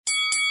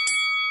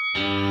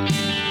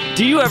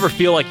Do you ever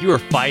feel like you are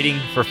fighting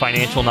for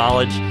financial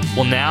knowledge?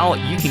 Well, now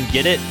you can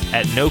get it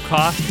at no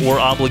cost or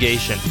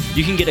obligation.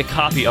 You can get a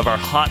copy of our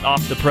hot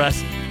off the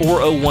press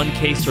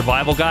 401k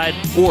survival guide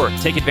or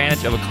take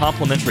advantage of a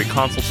complimentary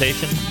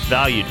consultation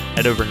valued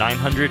at over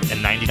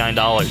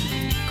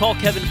 $999. Call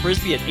Kevin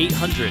Frisby at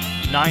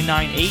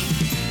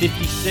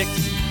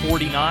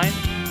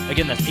 800-998-5649.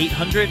 Again, that's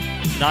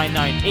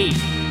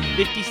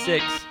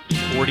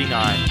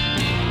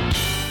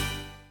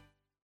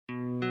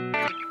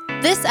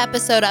 800-998-5649. This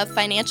episode of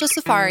Financial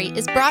Safari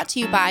is brought to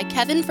you by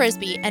Kevin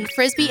Frisby and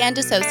Frisby &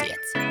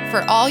 Associates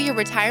for all your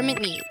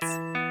retirement needs.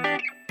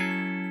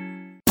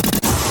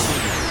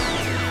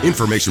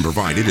 Information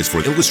provided is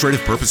for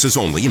illustrative purposes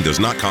only and does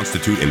not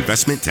constitute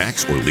investment,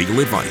 tax, or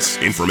legal advice.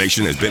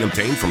 Information has been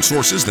obtained from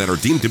sources that are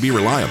deemed to be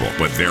reliable,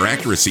 but their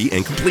accuracy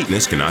and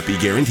completeness cannot be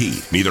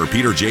guaranteed. Neither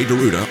Peter J.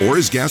 D'Arruda or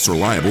his guests are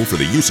liable for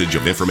the usage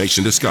of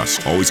information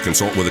discussed. Always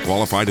consult with a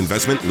qualified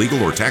investment,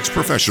 legal, or tax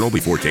professional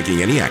before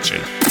taking any action.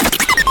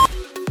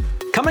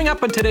 Coming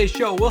up on today's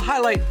show, we'll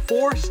highlight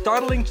 4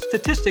 startling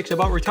statistics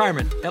about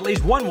retirement. At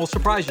least one will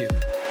surprise you.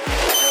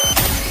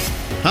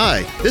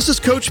 Hi, this is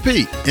Coach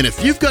Pete, and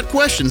if you've got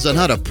questions on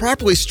how to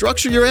properly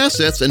structure your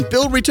assets and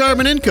build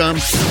retirement income,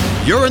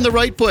 you're in the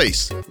right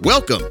place.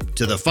 Welcome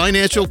to the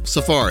Financial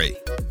Safari.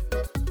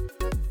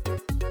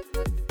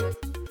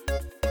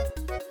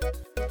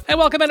 Hey,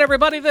 welcome in,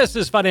 everybody. This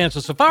is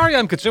Financial Safari.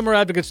 I'm consumer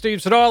advocate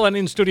Steve Siddall, and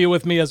in studio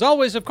with me, as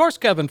always, of course,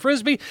 Kevin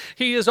Frisby.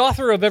 He is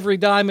author of Every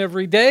Dime,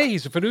 Every Day.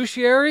 He's a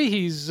fiduciary.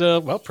 He's,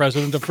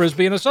 president of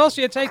Frisby &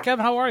 Associates. Hey,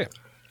 Kevin, how are you?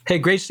 Hey,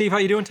 great, Steve. How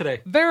you doing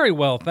today? Very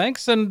well,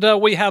 thanks. And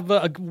we have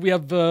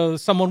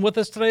someone with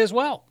us today as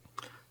well.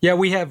 Yeah,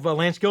 we have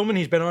Lance Gilman.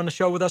 He's been on the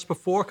show with us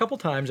before a couple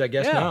times, I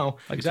guess, now.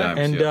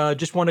 Exactly. And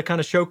just want to kind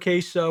of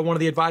showcase one of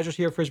the advisors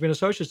here at Frisby &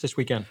 Associates this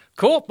weekend.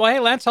 Cool. Well,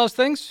 hey, Lance, how's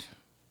things?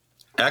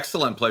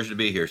 Excellent. Pleasure to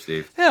be here,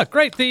 Steve. Yeah,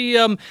 great.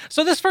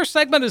 So this first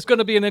segment is going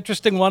to be an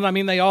interesting one. I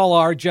mean, they all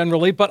are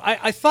generally, but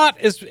I thought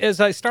as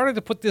I started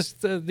to put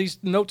these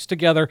notes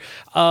together,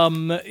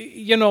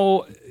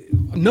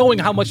 knowing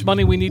how much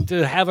money we need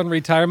to have in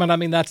retirement, I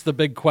mean, that's the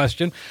big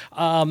question.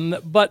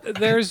 But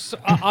there's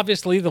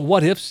obviously the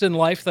what ifs in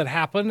life that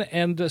happen,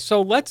 and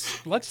so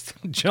let's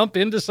jump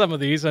into some of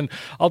these, and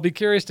I'll be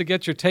curious to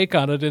get your take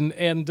on it.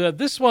 And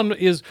this one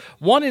is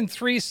 1 in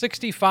 3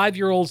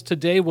 65-year-olds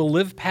today will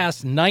live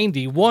past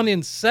 90. 1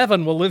 in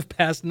 7 will live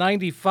past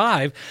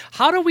 95.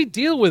 How do we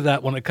deal with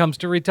that when it comes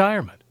to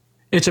retirement?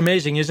 It's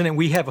amazing, isn't it?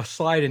 We have a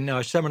slide in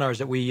our seminars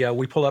that we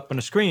pull up on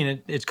the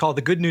screen. It's called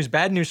the good news,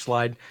 bad news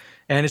slide.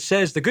 And it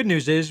says the good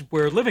news is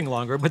we're living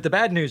longer, but the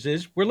bad news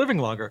is we're living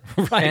longer.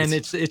 Right. And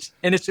it's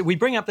we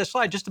bring up this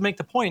slide just to make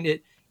the point.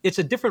 It's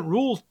a different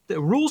rules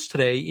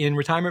today in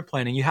retirement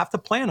planning. You have to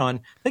plan on,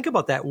 think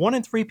about that. 1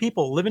 in 3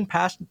 people living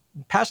past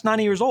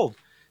 90 years old,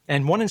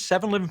 and 1 in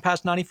 7 living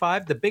past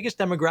 95. The biggest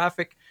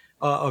demographic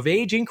of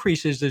age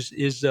increases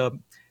is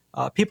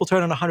people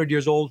turning 100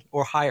 years old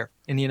or higher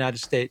in the United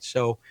States.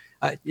 So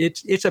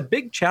it's a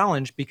big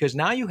challenge because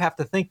now you have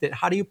to think that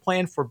how do you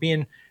plan for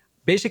being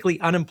basically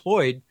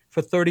unemployed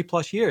for 30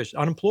 plus years?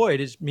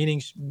 Unemployed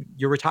meaning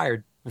you're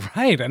retired.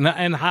 Right.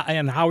 And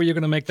how are you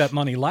going to make that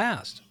money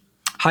last?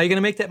 How are you going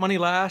to make that money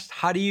last?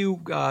 How do you,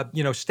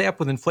 stay up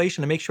with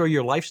inflation to make sure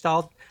your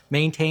lifestyle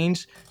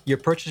maintains, your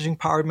purchasing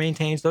power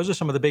maintains? Those are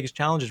some of the biggest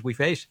challenges we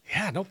face.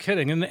 Yeah, no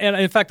kidding. And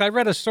in fact, I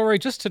read a story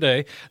just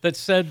today that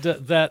said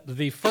that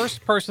the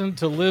first person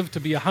to live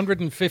to be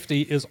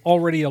 150 is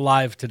already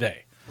alive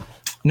today.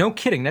 No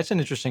kidding. That's an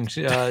interesting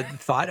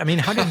thought. I mean,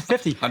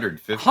 150.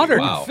 150.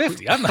 Wow.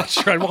 I'm not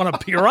sure I'd want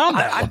to be around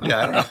that one. Yeah,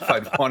 I don't know if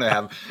I'd want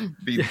to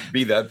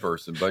be that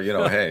person, but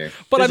hey.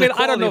 But I mean,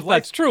 I don't know if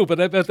that's true,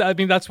 but I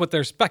mean, that's what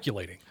they're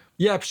speculating.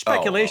 Yeah,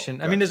 speculation.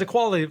 Gotcha. I mean, there's a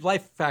quality of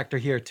life factor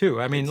here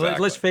too. I mean,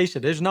 exactly. Let's face it.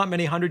 There's not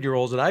many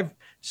 100-year-olds that I've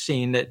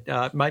seen that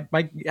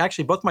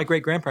actually both my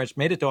great grandparents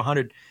made it to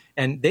 100,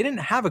 and they didn't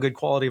have a good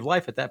quality of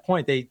life at that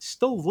point. They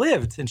still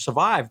lived and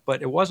survived,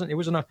 but it was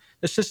in a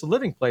assisted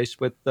living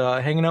place with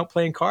hanging out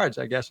playing cards.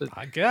 I guess.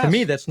 To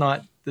me, that's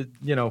not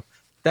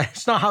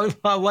that's not how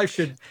life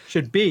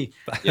should be.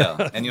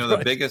 Yeah, and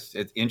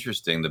it's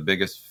interesting. The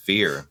biggest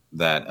fear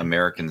that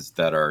Americans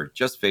that are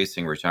just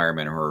facing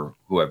retirement or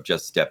who have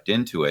just stepped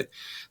into it,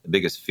 the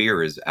biggest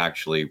fear is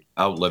actually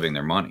outliving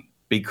their money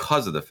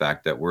because of the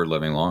fact that we're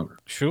living longer.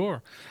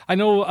 Sure. I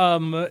know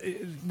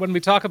when we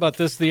talk about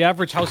this, the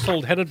average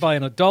household headed by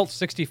an adult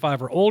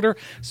 65 or older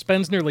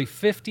spends nearly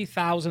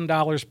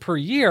 $50,000 per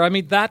year. I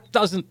mean, that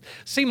doesn't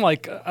seem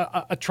like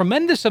a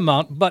tremendous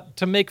amount, but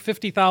to make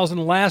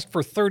 $50,000 last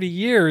for 30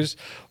 years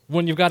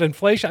when you've got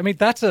inflation, I mean,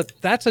 that's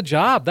a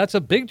job. That's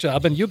a big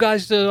job, and you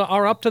guys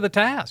are up to the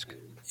task.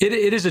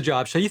 It is a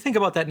job. So you think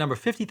about that number,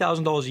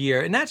 $50,000 a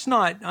year, and that's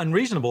not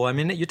unreasonable. I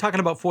mean, you're talking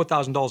about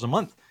 $4,000 a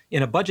month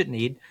in a budget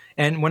need.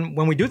 And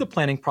when we do the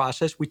planning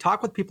process, we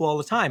talk with people all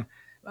the time.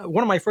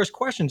 One of my first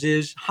questions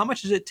is, how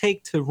much does it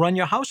take to run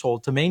your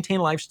household, to maintain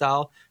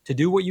lifestyle, to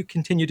do what you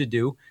continue to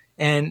do?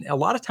 And a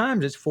lot of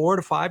times it's $4,000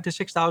 to $5,000 to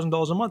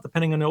 $6,000 a month,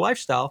 depending on their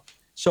lifestyle.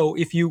 So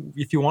if you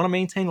want to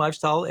maintain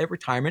lifestyle at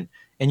retirement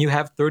and you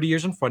have 30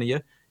 years in front of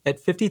you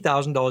at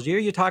 $50,000 a year,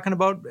 you're talking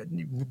about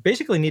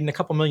basically needing a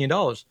couple $1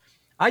 million.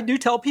 I do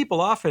tell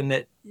people often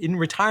that in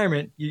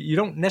retirement, you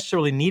don't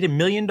necessarily need $1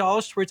 million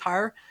to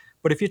retire.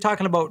 But if you're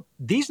talking about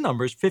these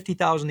numbers,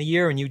 $50,000 a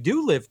year, and you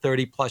do live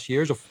 30 plus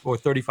years or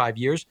 35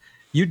 years,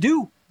 you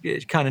do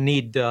kind of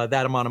need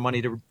that amount of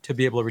money to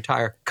be able to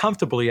retire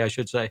comfortably, I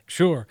should say.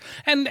 Sure.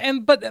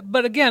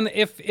 But again,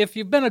 if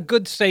you've been a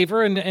good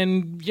saver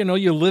and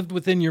you lived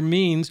within your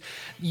means,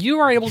 you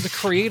are able to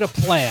create a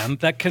plan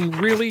that can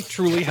really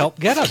truly help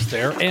get us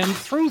there and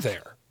through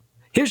there.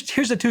 Here's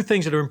the two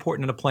things that are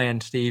important in a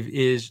plan, Steve,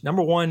 is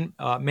number one,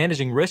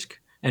 managing risk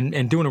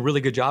and doing a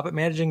really good job at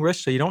managing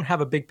risk so you don't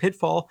have a big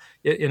pitfall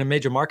in a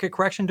major market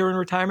correction during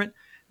retirement.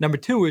 Number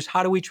two is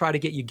how do we try to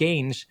get you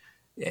gains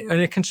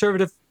in a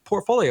conservative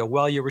portfolio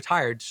while you're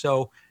retired.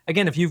 So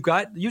again,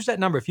 use that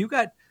number. If you've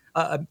got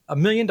 $1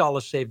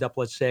 million saved up,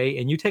 let's say,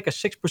 and you take a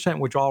 6%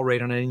 withdrawal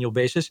rate on an annual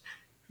basis,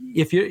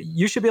 if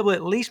you should be able to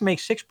at least make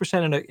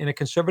 6% in a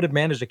conservative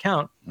managed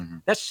account. Mm-hmm.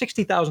 That's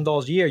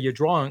 $60,000 a year you're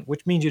drawing,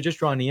 which means you're just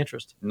drawing the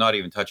interest. Not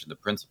even touching the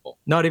principal.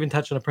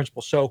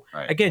 So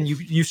again,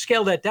 you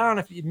scale that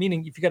down.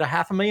 Meaning if you got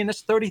 $500,000,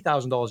 that's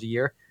 $30,000 a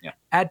year. Yeah.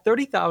 Add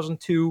 $30,000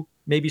 to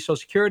maybe Social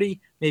Security,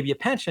 maybe a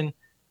pension.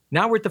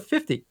 Now we're at the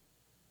 50,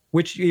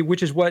 which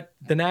is what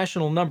the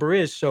national number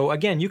is. So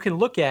again, you can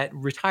look at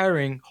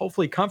retiring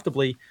hopefully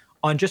comfortably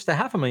on just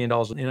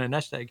 $500,000 in a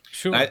nest egg.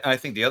 Sure. I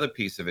think the other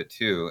piece of it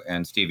too,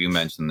 and Steve, you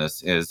mentioned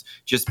this, is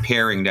just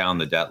paring down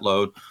the debt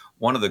load.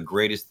 One of the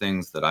greatest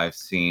things that I've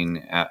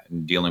seen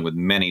dealing with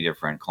many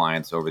different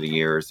clients over the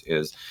years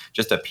is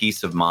just a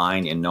peace of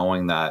mind in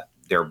knowing that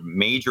their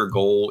major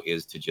goal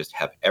is to just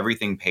have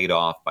everything paid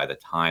off by the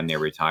time they're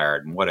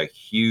retired. And what a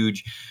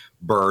huge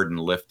burden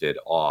lifted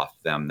off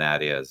them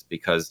that is,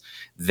 because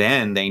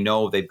then they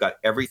know they've got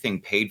everything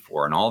paid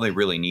for and all they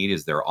really need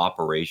is their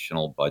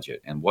operational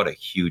budget. And what a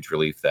huge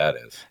relief that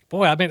is.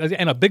 Boy, I mean,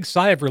 and a big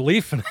sigh of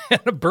relief and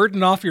a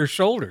burden off your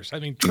shoulders. I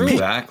mean, truly.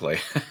 Exactly.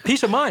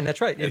 Peace of mind.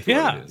 That's right.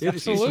 Yeah,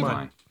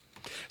 absolutely.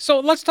 So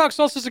let's talk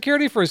Social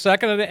Security for a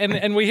second.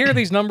 And we hear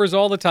these numbers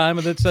all the time,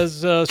 and it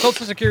says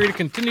Social Security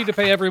continue to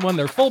pay everyone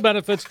their full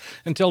benefits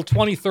until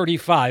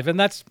 2035. And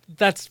that's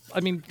I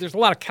mean, there's a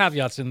lot of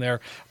caveats in there.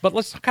 But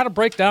let's kind of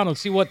break down and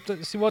see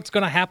what's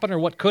going to happen or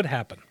what could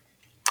happen.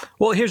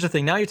 Well, here's the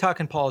thing. Now you're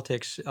talking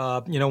politics.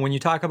 When you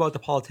talk about the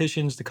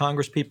politicians, the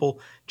Congress people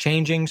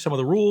changing some of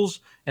the rules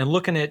and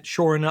looking at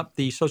shoring up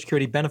the Social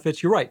Security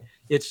benefits, you're right.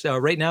 It's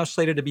right now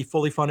slated to be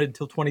fully funded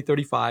until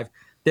 2035.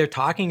 They're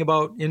talking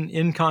about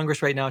in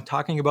Congress right now,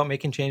 talking about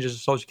making changes to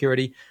Social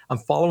Security. I'm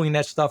following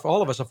that stuff.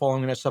 All of us are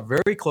following that stuff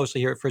very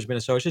closely here at Frisbie &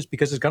 Associates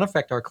because it's going to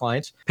affect our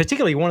clients.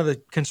 Particularly, one of the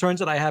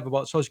concerns that I have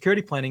about Social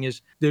Security planning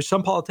is there's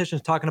some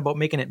politicians talking about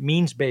making it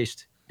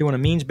means-based, doing a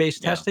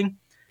means-based testing.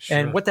 Sure.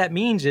 And what that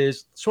means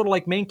is sort of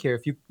like MaineCare.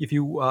 If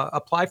you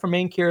apply for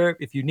MaineCare,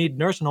 if you need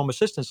nursing home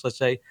assistance, let's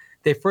say,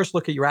 they first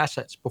look at your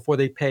assets before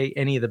they pay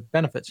any of the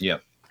benefits.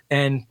 Yep.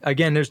 And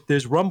again,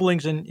 there's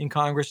rumblings in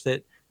Congress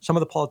that some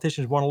of the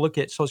politicians want to look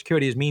at Social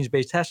Security as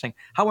means-based testing.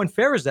 How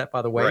unfair is that,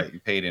 by the way? Right, you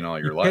paid in all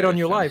your life. Paid on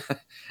your life.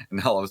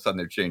 And all of a sudden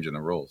they're changing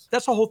the rules.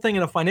 That's the whole thing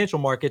in the financial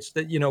markets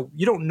that, you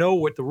don't know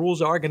what the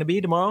rules are going to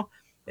be tomorrow.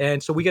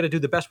 And so we got to do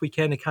the best we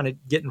can to kind of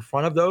get in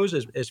front of those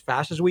as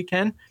fast as we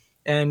can.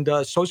 And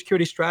Social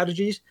Security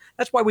strategies,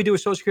 that's why we do a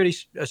Social Security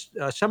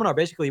seminar.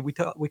 Basically, we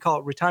call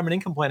it Retirement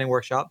Income Planning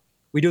Workshop.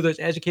 We do those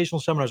educational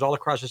seminars all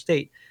across the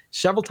state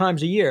several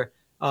times a year.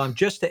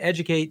 Just to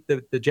educate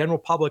the general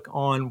public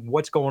on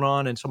what's going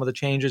on and some of the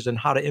changes and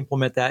how to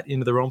implement that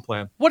into their own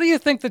plan. What do you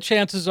think the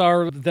chances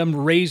are of them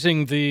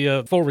raising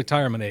the full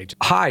retirement age?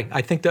 High.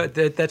 I think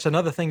that's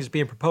another thing that's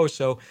being proposed.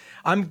 So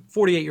I'm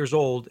 48 years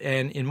old,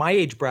 and in my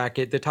age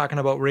bracket, they're talking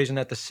about raising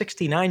that to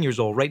 69 years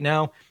old. Right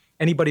now,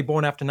 anybody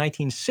born after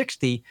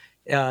 1960,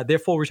 their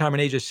full retirement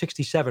age is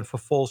 67 for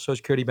full Social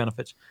Security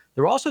benefits.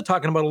 They're also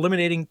talking about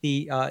eliminating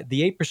the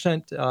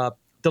 8%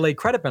 delayed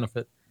credit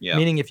benefit. Yeah.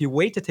 Meaning if you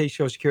wait to take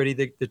Social Security,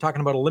 they're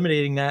talking about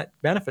eliminating that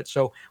benefit.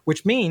 So,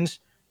 which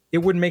means it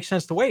wouldn't make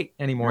sense to wait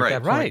anymore at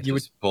that point. Right. You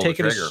would take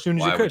it as soon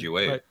as you could. Why would you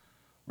wait?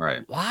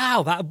 Right.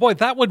 Wow.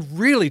 That would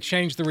really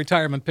change the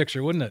retirement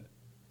picture, wouldn't it?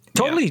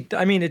 Totally. Yeah.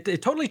 I mean, it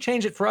totally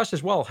changed it for us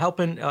as well,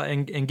 helping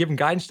and giving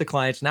guidance to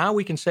clients. Now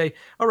we can say,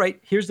 all right,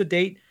 here's the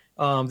date.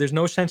 There's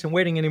no sense in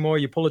waiting anymore.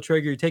 You pull the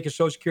trigger, you take your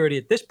Social Security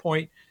at this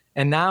point.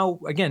 And now,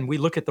 again, we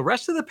look at the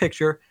rest of the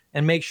picture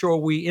and make sure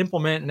we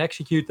implement and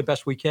execute the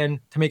best we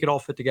can to make it all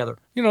fit together.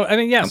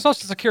 Social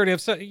Security,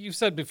 you've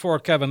said before,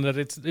 Kevin, that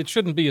it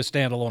shouldn't be a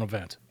standalone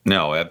event.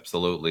 No,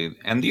 absolutely.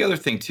 And the other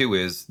thing, too,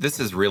 is this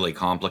is really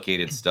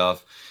complicated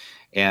stuff.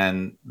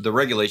 And the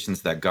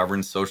regulations that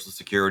govern Social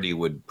Security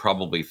would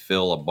probably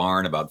fill a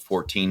barn about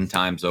 14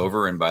 times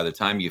over. And by the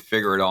time you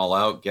figure it all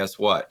out, guess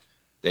what?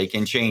 They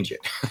can change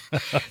it.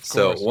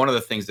 So one of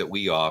the things that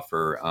we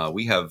offer,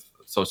 we have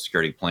Social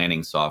Security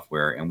planning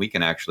software, and we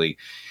can actually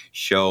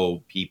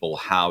show people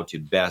how to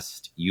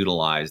best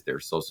utilize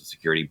their Social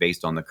Security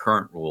based on the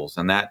current rules.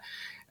 And that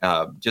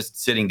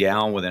just sitting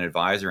down with an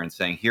advisor and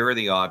saying, here are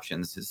the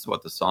options. This is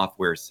what the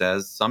software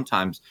says.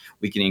 Sometimes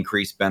we can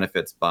increase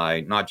benefits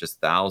by not just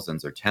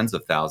thousands or tens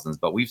of thousands,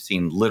 but we've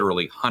seen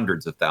literally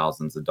hundreds of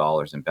thousands of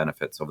dollars in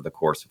benefits over the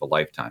course of a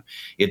lifetime.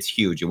 It's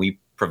huge, and we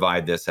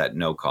provide this at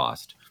no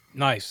cost.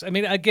 Nice. I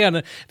mean, again,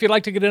 if you'd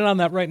like to get in on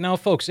that right now,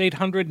 folks,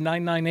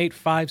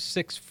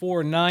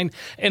 800-998-5649.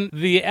 And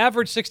the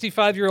average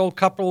 65-year-old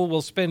couple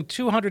will spend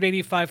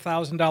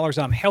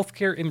 $285,000 on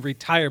healthcare in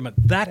retirement.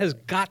 That has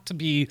got to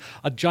be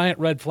a giant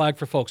red flag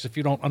for folks if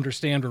you don't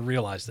understand or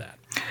realize that.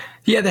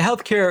 Yeah, the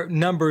healthcare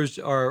numbers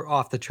are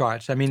off the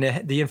charts. I mean,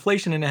 the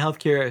inflation in the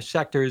healthcare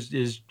sector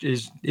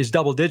is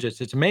double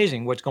digits. It's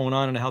amazing what's going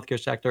on in the healthcare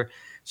sector.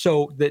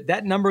 So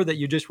that number that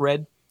you just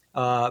read,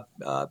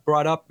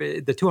 brought up,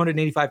 the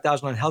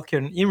 $285,000 on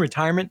healthcare in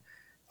retirement.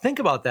 Think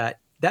about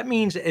that. That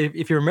means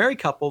if you're a married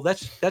couple,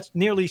 that's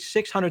nearly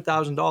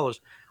 $600,000.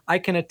 I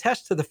can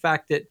attest to the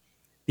fact that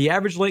the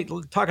average,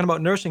 talking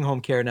about nursing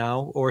home care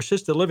now or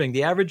assisted living,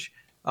 the average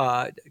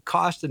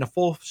cost in a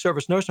full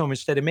service nursing home in the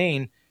state of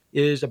Maine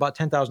is about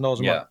 $10,000 a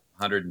month. Yeah,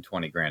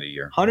 $120,000 a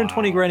year.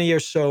 $120,000 a year.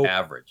 So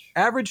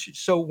average.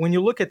 So when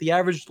you look at the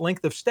average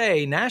length of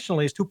stay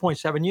nationally is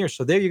 2.7 years.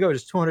 So there you go.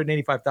 It's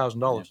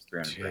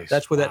 $285,000.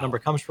 That's where that number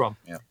comes from.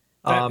 Yeah.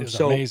 That is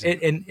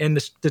amazing. And the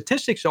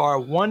statistics are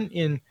 1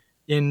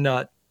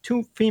 in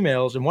 2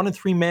 females and 1 in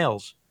 3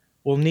 males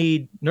will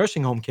need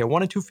nursing home care.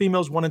 1 in 2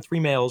 females, 1 in 3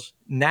 males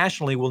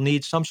nationally will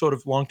need some sort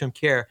of long-term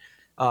care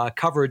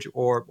coverage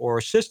or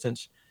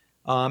assistance.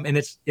 And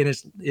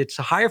it's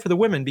higher for the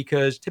women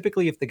because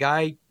typically if the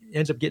guy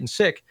ends up getting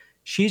sick,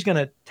 she's going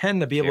to tend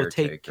to be able to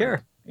take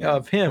care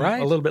of him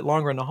a little bit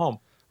longer in the home.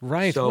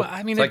 Right. So, well,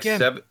 I mean, it's again,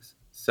 like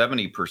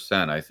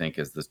 70%, I think,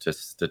 is the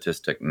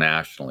statistic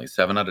nationally.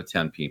 7 out of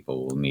 10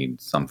 people will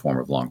need some form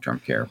of long-term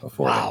care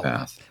before they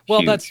pass. Well,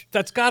 Huge.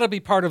 that's got to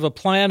be part of a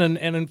plan. And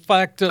in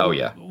fact,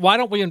 why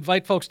don't we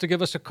invite folks to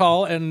give us a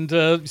call and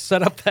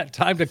set up that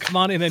time to come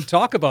on in and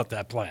talk about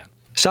that plan?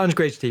 Sounds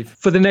great, Steve.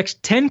 For the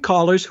next 10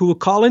 callers who will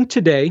call in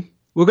today,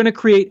 we're going to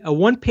create a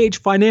 1-page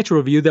financial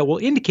review that will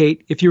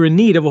indicate if you're in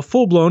need of a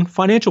full-blown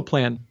financial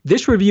plan.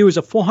 This review is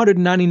a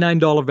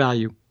 $499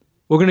 value.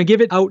 We're going to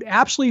give it out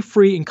absolutely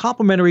free and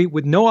complimentary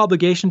with no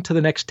obligation to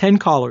the next 10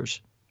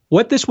 callers.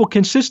 What this will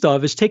consist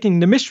of is taking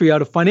the mystery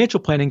out of financial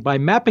planning by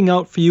mapping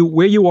out for you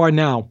where you are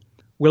now.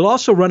 We'll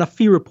also run a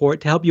fee report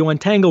to help you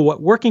untangle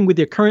what working with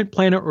your current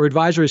planner or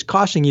advisor is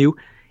costing you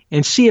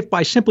and see if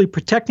by simply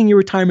protecting your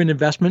retirement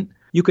investment,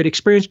 you could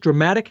experience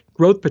dramatic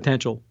growth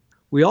potential.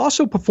 We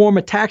also perform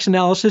a tax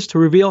analysis to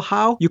reveal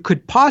how you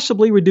could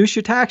possibly reduce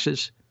your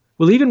taxes.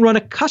 We'll even run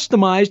a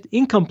customized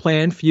income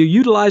plan for you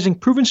utilizing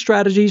proven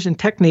strategies and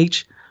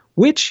techniques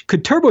which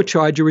could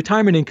turbocharge your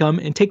retirement income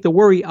and take the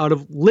worry out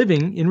of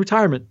living in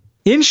retirement.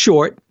 In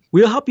short,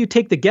 we'll help you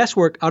take the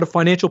guesswork out of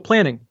financial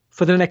planning.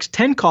 For the next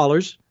 10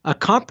 callers, a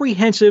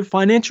comprehensive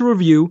financial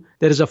review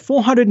that is a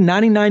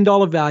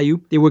 $499 value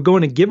that we're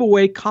going to give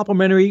away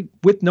complimentary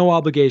with no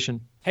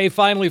obligation. Hey,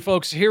 finally,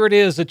 folks, here it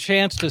is, a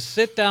chance to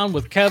sit down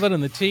with Kevin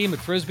and the team at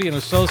Frisbie and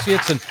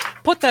Associates and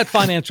put that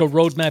financial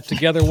roadmap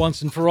together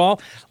once and for all.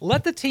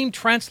 Let the team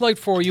translate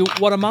for you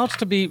what amounts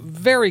to be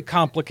very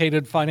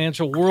complicated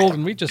financial world,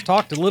 and we just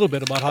talked a little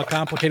bit about how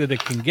complicated it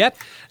can get.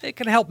 It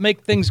can help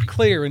make things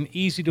clear and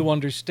easy to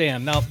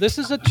understand. Now, this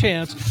is a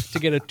chance to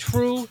get a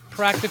true,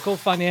 practical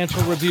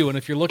financial review, and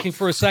if you're looking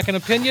for a second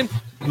opinion,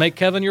 make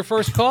Kevin your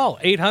first call,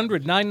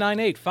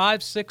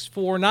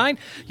 800-998-5649.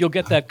 You'll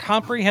get that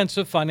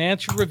comprehensive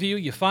financial review.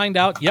 You find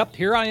out, yep,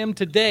 here I am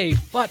today.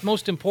 But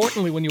most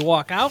importantly, when you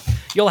walk out,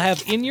 you'll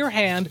have in your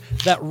hand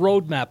that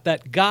roadmap,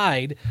 that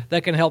guide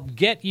that can help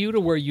get you to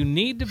where you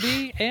need to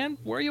be and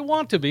where you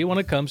want to be when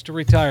it comes to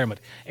retirement.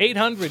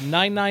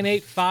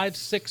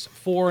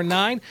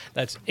 800-998-5649.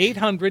 That's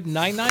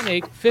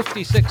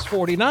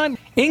 800-998-5649.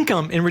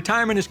 Income in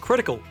retirement is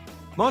critical.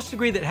 Most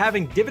agree that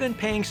having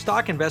dividend-paying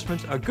stock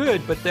investments are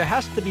good, but there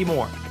has to be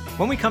more.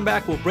 When we come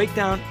back, we'll break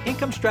down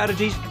income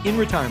strategies in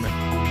retirement.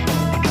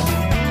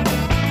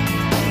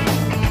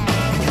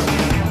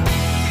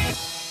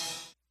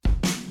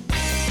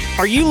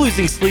 Are you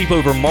losing sleep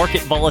over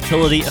market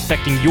volatility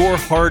affecting your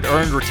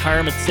hard-earned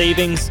retirement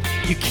savings?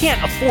 You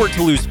can't afford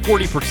to lose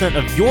 40%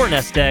 of your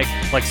nest egg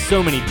like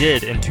so many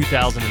did in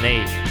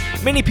 2008.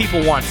 Many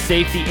people want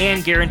safety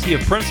and guarantee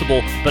of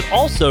principal, but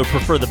also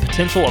prefer the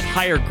potential of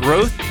higher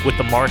growth with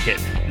the market.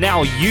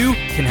 Now you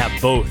can have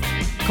both.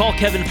 Call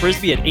Kevin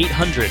Frisbie at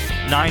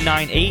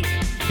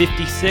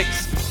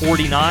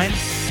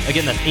 800-998-5649.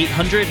 Again, that's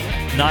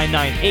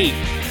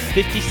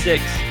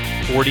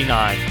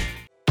 800-998-5649.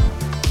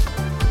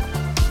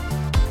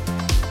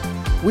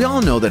 We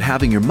all know that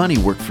having your money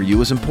work for you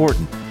is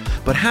important,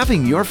 but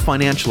having your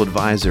financial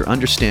advisor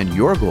understand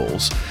your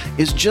goals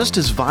is just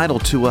as vital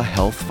to a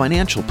health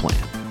financial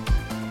plan.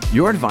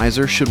 Your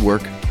advisor should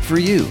work for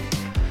you.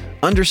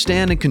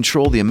 Understand and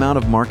control the amount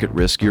of market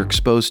risk you're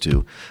exposed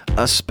to,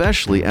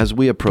 especially as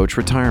we approach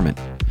retirement.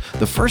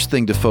 The first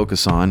thing to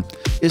focus on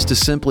is to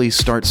simply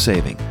start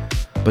saving.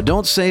 But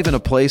don't save in a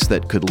place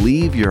that could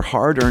leave your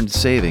hard-earned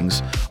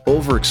savings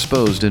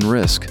overexposed in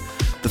risk.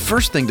 The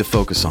first thing to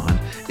focus on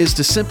is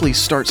to simply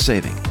start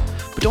saving.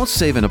 But don't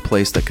save in a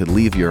place that could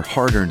leave your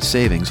hard-earned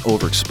savings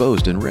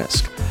overexposed in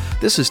risk.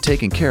 This is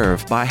taken care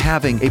of by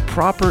having a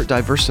proper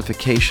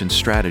diversification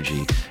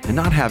strategy and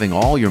not having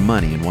all your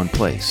money in one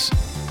place.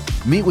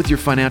 Meet with your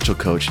financial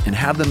coach and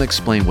have them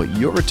explain what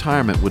your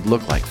retirement would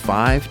look like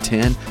 5,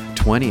 10,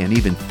 20, and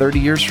even 30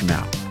 years from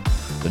now.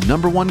 The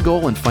number one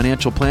goal in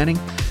financial planning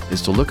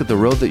is to look at the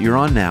road that you're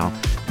on now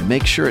and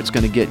make sure it's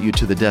going to get you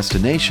to the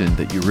destination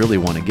that you really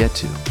want to get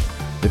to.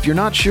 If you're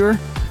not sure,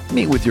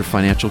 meet with your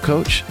financial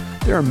coach.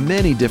 There are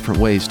many different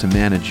ways to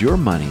manage your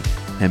money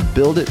and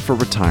build it for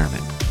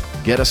retirement.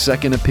 Get a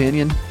second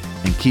opinion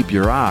and keep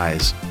your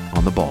eyes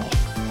on the ball.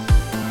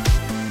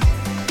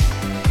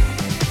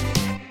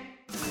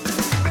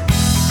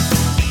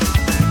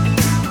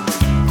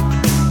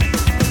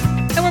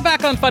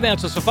 On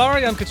Financial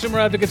Safari, I'm consumer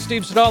advocate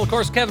Steve Siddall. Of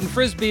course, Kevin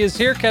Frisby is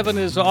here. Kevin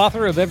is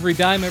author of Every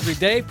Dime Every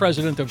Day,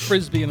 president of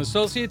Frisby &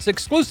 Associates,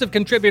 exclusive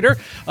contributor,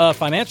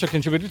 financial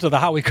contributor to the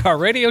Howie Carr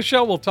Radio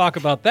Show. We'll talk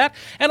about that.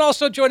 And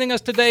also joining us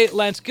today,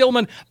 Lance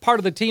Gilman, part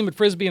of the team at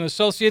Frisby &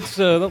 Associates.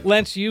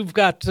 Lance, you've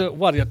got, a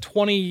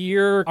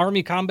 20-year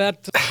Army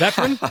combat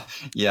veteran?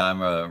 Yeah,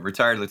 I'm a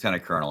retired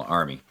Lieutenant Colonel,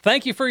 Army.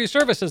 Thank you for your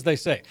service, as they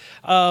say.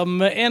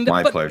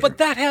 My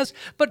pleasure.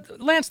 But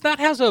Lance, that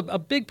has a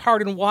big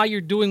part in why you're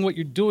doing what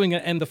you're doing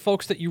and the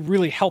folks that you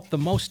really help the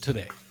most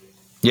today.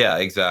 Yeah,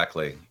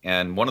 exactly.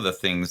 And one of the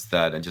things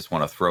that I just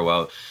want to throw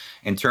out,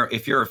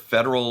 if you're a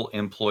federal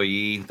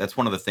employee, that's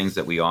one of the things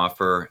that we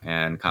offer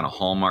and kind of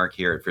hallmark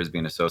here at Frisby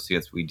 &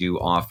 Associates. We do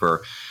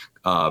offer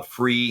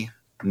free,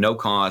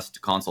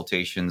 no-cost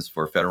consultations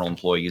for federal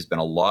employees. Been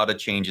a lot of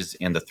changes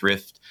in the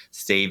thrift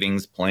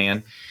savings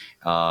plan.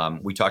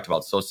 We talked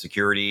about Social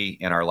Security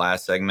in our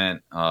last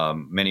segment.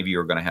 Many of you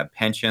are going to have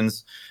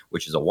pensions,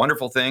 which is a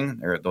wonderful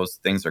thing. Those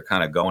things are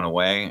kind of going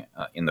away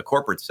in the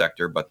corporate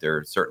sector, but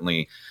they're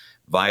certainly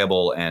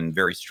viable and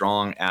very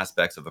strong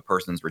aspects of a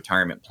person's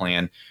retirement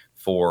plan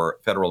for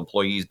federal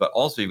employees. But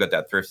also you've got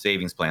that thrift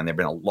savings plan. There have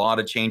been a lot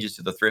of changes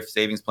to the thrift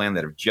savings plan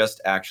that have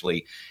just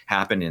actually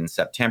happened in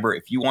September.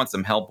 If you want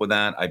some help with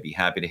that, I'd be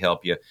happy to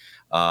help you.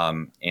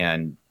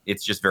 And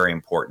it's just very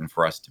important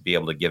for us to be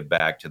able to give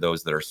back to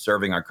those that are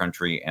serving our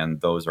country and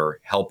those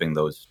are helping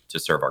those to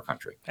serve our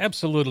country.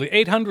 Absolutely.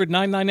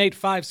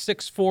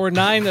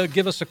 800-998-5649.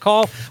 Give us a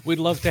call. We'd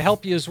love to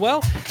help you as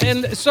well.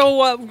 And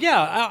so,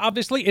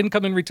 obviously,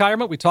 income and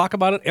retirement. We talk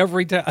about it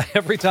every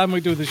time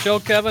we do the show,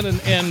 Kevin.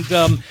 And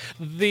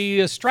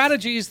the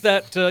strategies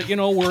that,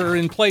 were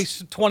in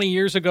place 20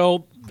 years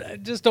ago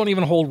just don't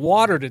even hold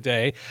water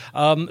today.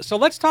 So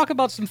let's talk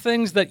about some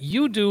things that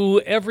you do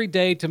every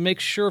day to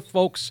make sure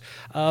folks,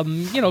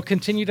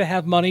 continue to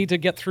have money to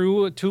get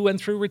through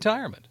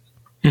retirement.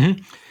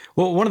 Mm-hmm.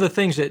 Well, one of the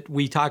things that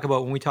we talk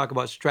about when we talk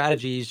about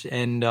strategies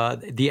and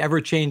the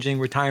ever-changing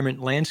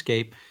retirement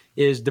landscape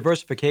is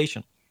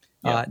diversification.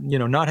 Yeah.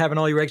 Not having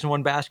all your eggs in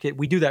one basket.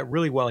 We do that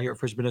really well here at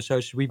Frisby &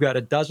 Associates. We've got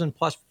a dozen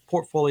plus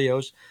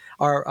portfolios.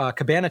 Our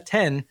Cabana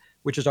 10,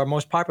 which is our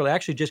most popular,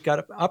 actually just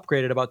got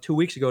upgraded about 2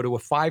 weeks ago to a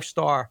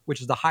 5-star,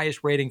 which is the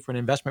highest rating for an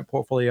investment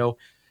portfolio.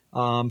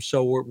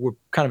 So we're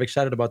kind of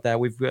excited about that.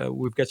 We've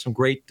got some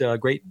great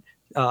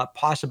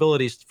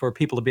possibilities for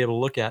people to be able to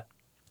look at.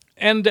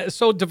 And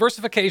so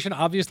diversification,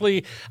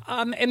 obviously.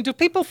 And do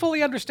people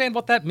fully understand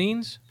what that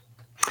means?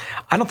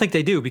 I don't think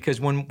they do, because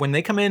when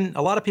they come in,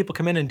 a lot of people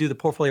come in and do the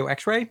portfolio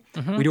x-ray.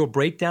 Mm-hmm. We do a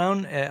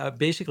breakdown,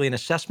 basically an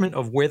assessment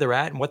of where they're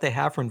at and what they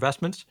have for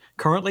investments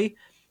currently.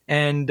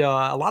 And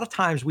a lot of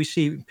times we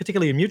see,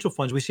 particularly in mutual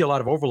funds, we see a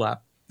lot of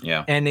overlap.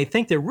 Yeah. And they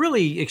think they're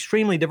really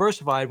extremely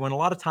diversified when a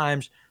lot of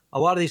times, a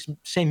lot of these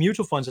same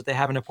mutual funds that they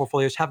have in their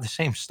portfolios have the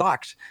same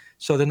stocks.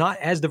 So they're not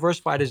as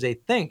diversified as they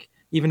think,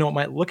 even though it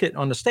might look it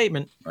on the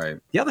statement. Right.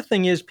 The other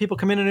thing is people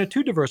come in and are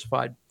too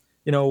diversified.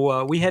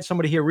 We had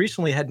somebody here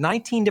recently had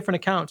 19 different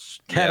accounts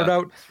scattered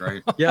out. That's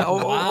right. Yeah,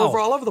 over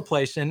all over the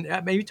place. And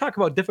you talk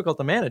about difficult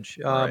to manage.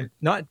 Right.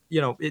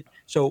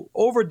 So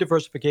over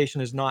diversification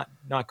is not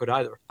good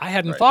either. I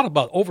hadn't thought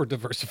about over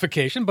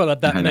diversification,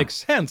 but that makes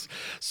sense.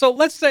 So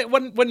let's say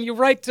when you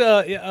write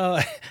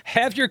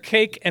have your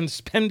cake and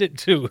spend it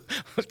too,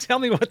 tell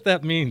me what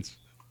that means.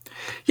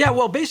 Yeah,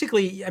 well,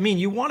 basically,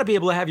 you want to be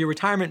able to have your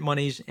retirement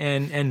monies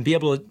and be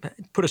able to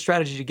put a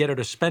strategy together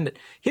to spend it.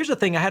 Here's the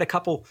thing. I had a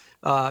couple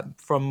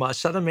from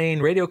Southern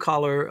Maine radio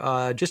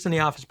caller just in the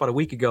office about a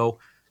week ago,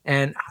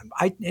 and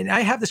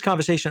I have this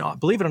conversation,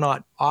 believe it or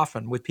not,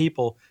 often with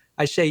people.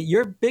 I say,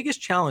 your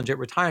biggest challenge at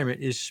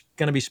retirement is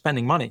going to be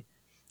spending money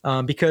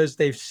because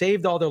they've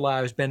saved all their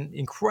lives, been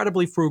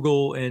incredibly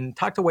frugal, and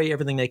tucked away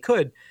everything they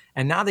could,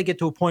 and now they get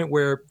to a point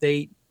where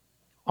they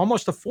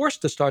almost are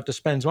forced to start to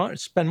spend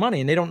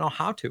money, and they don't know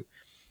how to.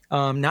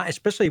 Now,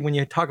 especially when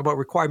you talk about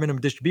required minimum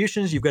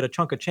distributions, you've got a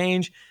chunk of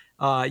change.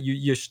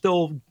 You're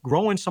still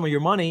growing some of your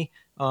money,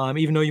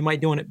 even though you might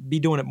be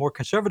doing it more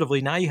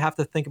conservatively. Now you have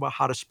to think about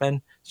how to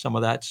spend some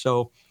of that.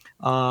 So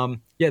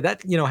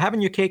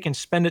Having your cake and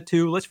spend it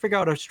too. Let's figure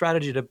out a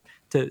strategy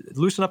to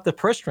loosen up the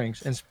purse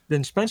strings and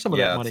then spend some of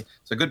that money.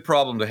 It's a good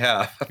problem to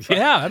have.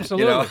 Yeah,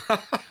 absolutely.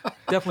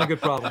 Definitely a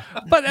good problem.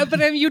 But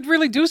you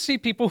really do see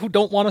people who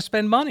don't want to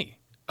spend money.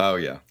 Oh,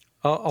 yeah.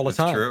 All the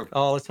time. True.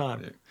 All the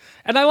time. Yeah.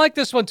 And I like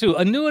this one too.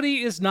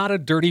 Annuity is not a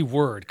dirty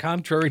word,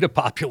 contrary to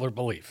popular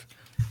belief.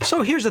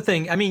 So here's the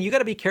thing. I mean, you got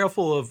to be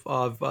careful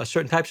of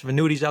certain types of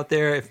annuities out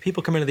there. If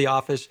people come into the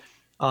office,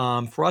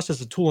 for us,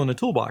 it's a tool in the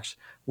toolbox.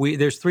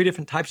 There's 3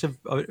 different types of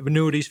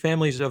annuities,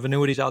 families of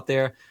annuities out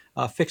there: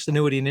 fixed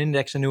annuity, and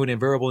index annuity, and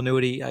variable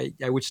annuity.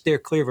 I would steer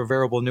clear of a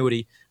variable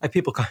annuity. I have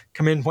people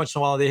come in once in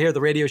a while. They hear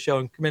the radio show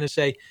and come in and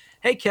say,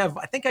 "Hey, Kev,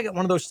 I think I got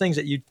one of those things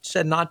that you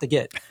said not to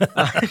get."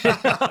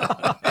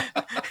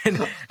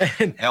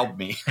 and Help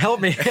me. Help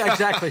me.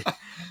 Exactly.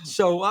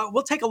 So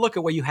we'll take a look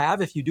at what you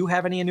have. If you do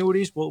have any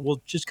annuities,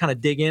 we'll just kind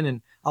of dig in,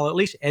 and I'll at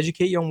least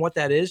educate you on what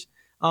that is.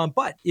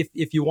 But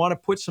if you want to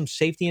put some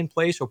safety in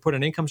place or put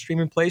an income stream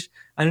in place,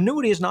 an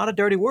annuity is not a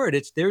dirty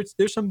word.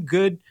 There's some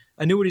good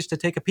annuities to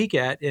take a peek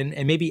at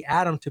and maybe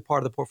add them to part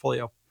of the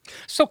portfolio.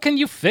 So can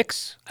you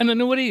fix an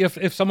annuity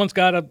if someone's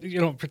got a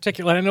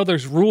particular? I know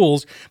there's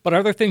rules, but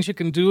are there things you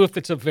can do if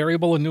it's a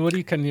variable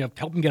annuity? Can you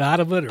help them get out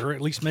of it or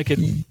at least make it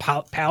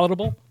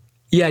palatable?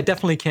 Yeah, it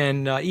definitely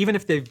can. Even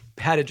if they've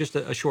had it just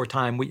a short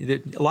time,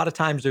 a lot of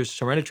times there's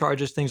surrender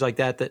charges, things like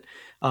that. That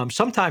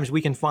sometimes we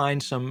can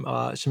find some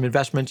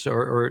investments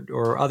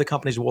or other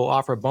companies will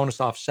offer a bonus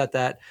to offset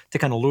that to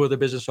kind of lure the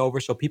business over,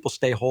 so people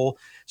stay whole.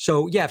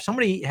 So yeah, if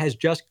somebody has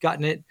just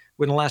gotten it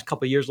within the last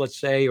couple of years, let's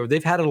say, or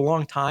they've had it a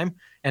long time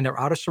and they're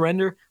out of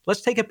surrender,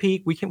 let's take a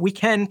peek. We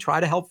can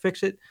try to help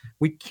fix it.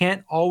 We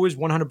can't always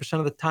 100%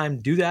 of the time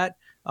do that.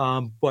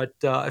 But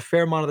a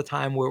fair amount of the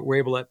time we're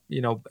able to,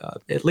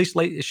 at least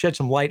shed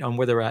some light on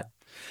where they're at.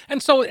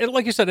 And so,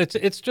 like you said,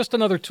 it's just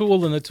another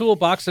tool in the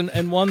toolbox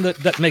and one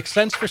that makes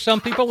sense for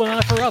some people and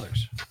not for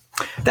others.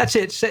 That's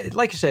it.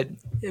 Like you said,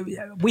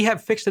 we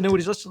have fixed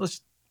annuities.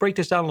 Let's break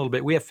this down a little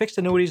bit. We have fixed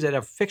annuities that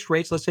have fixed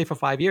rates, let's say for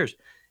 5 years.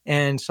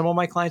 And some of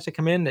my clients that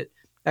come in that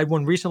I had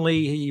one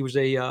recently, he was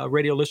a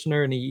radio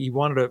listener and he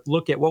wanted to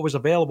look at what was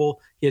available.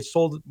 He had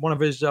sold one of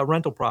his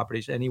rental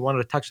properties and he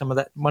wanted to tuck some of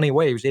that money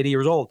away. He was 80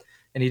 years old.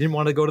 And he didn't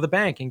want to go to the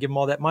bank and give him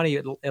all that money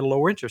at a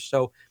lower interest.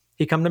 So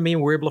he come to me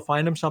and we were able to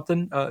find him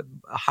something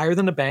higher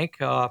than the bank,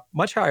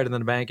 much higher than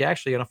the bank,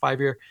 actually, on a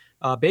 5-year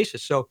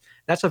basis. So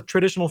that's a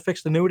traditional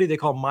fixed annuity. They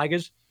call them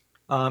MYGAs.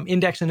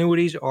 Index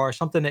annuities are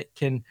something that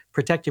can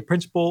protect your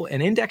principal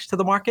and index to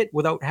the market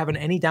without having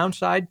any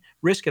downside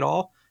risk at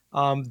all.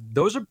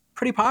 Those are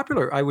pretty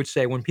popular, I would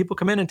say. When people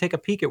come in and take a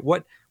peek at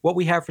what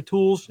we have for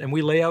tools and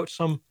we lay out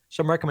some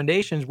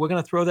recommendations, we're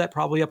going to throw that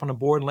probably up on the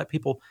board and let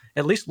people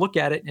at least look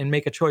at it and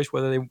make a choice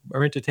whether they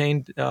are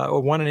entertained or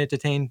want to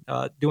entertain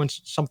doing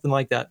something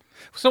like that.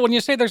 So when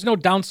you say there's no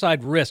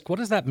downside risk, what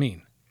does that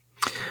mean?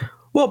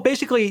 Well,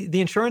 basically,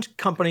 the insurance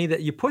company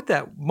that you put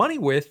that money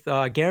with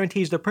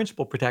guarantees their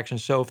principal protection.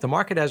 So if the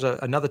market has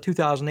another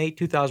 2008,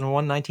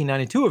 2001,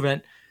 1992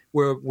 event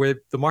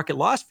where the market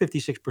lost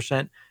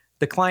 56%,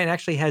 the client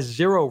actually has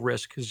zero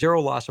risk,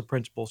 zero loss of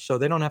principal. So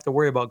they don't have to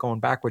worry about going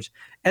backwards.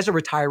 As a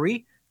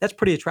retiree, that's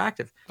pretty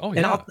attractive. Oh,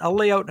 yeah. And I'll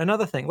lay out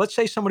another thing. Let's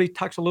say somebody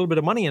tucks a little bit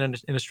of money in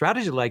a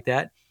strategy like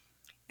that,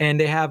 and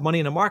they have money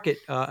in a market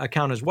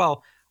account as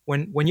well.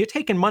 When you're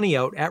taking money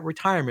out at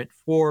retirement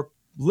for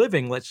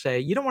living, let's say,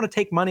 you don't want to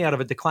take money out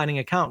of a declining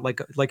account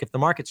like if the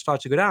market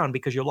starts to go down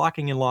because you're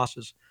locking in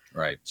losses.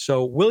 Right.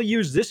 So we'll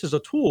use this as a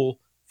tool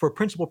for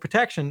principal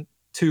protection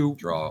to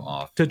draw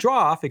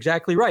off.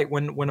 Exactly right.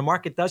 When the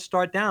market does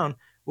start down,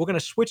 we're going to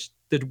switch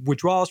the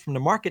withdrawals from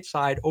the market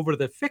side over to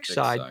the fixed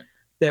side.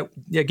 That,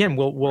 again,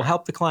 will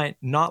help the client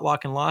not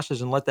lock in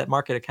losses and let that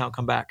market account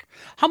come back.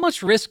 How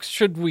much risk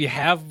should we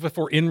have if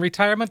we're in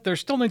retirement? There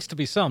still needs to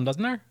be some,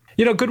 doesn't there?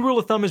 Good rule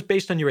of thumb is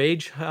based on your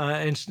age,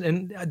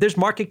 and there's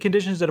market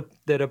conditions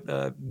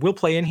that will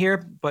play in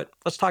here. But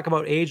let's talk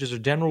about age as a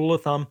general rule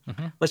of thumb.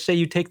 Mm-hmm. Let's say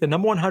you take the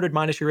number 100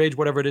 minus your age,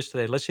 whatever it is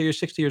today. Let's say you're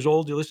 60 years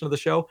old, you listen to the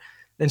show,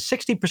 then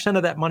 60%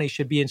 of that money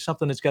should be in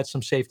something that's got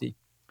some safety.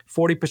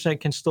 40%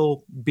 can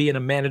still be in a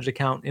managed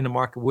account in the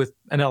market with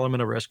an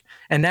element of risk,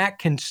 and that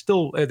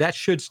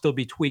should still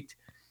be tweaked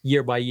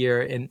year by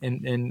year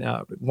and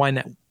wind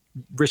that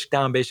risk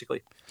down,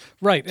 basically.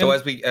 Right. So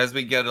as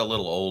we get a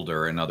little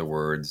older, in other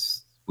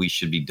words, we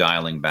should be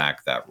dialing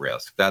back that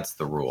risk. That's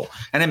the rule,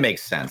 and it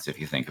makes sense if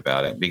you think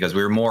about it, because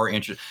we're more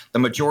interested. The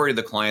majority of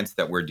the clients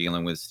that we're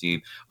dealing with,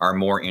 Steve, are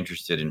more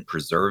interested in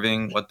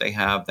preserving what they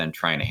have than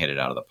trying to hit it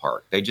out of the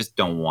park. They just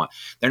don't want.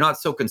 They're not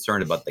so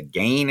concerned about the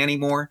gain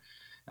anymore.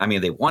 I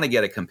mean, they want to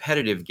get a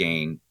competitive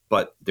gain,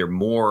 but they're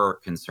more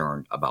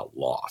concerned about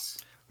loss.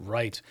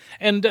 Right.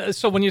 And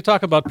so when you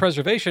talk about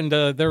preservation,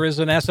 there is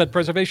an asset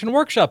preservation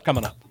workshop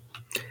coming up.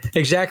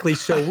 Exactly.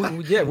 So,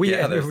 we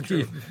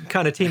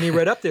kind of team me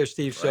right up there,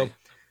 Steve. Right. So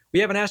we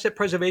have an asset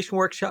preservation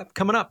workshop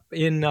coming up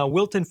in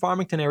Wilton,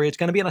 Farmington area. It's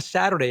going to be on a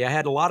Saturday. I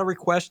had a lot of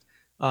requests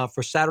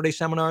for Saturday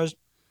seminars.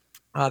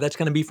 That's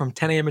going to be from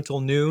 10 a.m.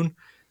 until noon.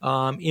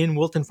 in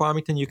Wilton,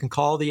 Farmington. You can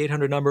call the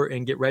 800 number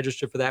and get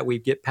registered for that. We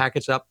get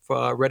packets up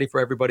ready for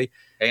everybody.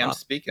 Hey, I'm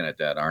speaking at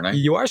that, aren't I?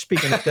 You are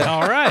speaking at that.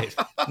 All right.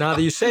 Now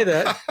that you say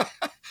that.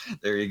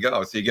 There you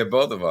go. So you get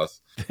both of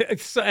us.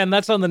 And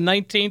that's on the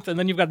 19th. And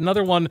then you've got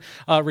another one,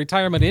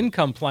 retirement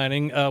income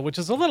planning, which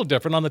is a little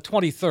different, on the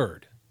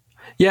 23rd.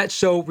 Yeah,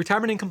 so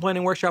retirement income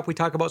planning workshop, we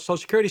talk about Social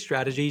Security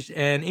strategies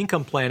and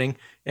income planning,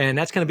 and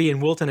that's going to be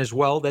in Wilton as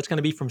well. That's going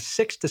to be from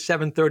 6 to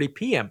 7:30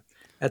 p.m.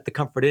 at the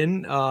Comfort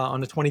Inn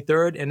on the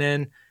 23rd. And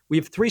then we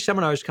have 3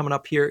 seminars coming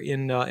up here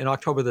in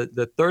October.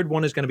 The third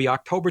one is going to be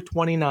October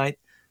 29th.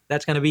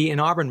 That's going to be in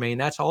Auburn, Maine.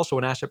 That's also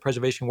an asset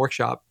preservation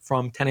workshop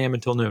from 10 a.m.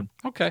 until noon.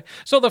 Okay.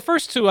 So the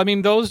first two,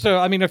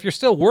 if you're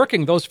still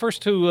working, those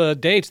first two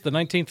dates, the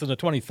 19th and the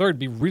 23rd,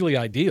 be really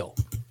ideal.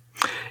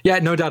 Yeah,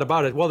 no doubt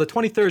about it. Well, the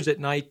 23rd is at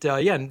night.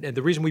 And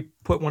the reason we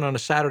put one on a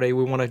Saturday,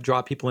 we want to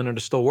draw people in that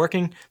are still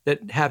working that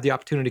have the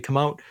opportunity to come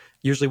out.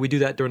 Usually we do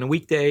that during the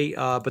weekday,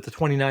 but the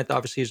 29th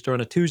obviously is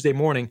during a Tuesday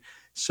morning.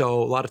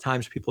 So a lot of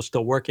times people are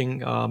still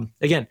working.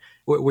 Again,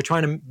 we're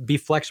trying to be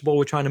flexible.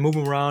 We're trying to move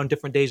them around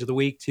different days of the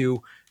week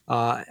to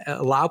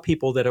allow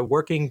people that are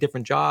working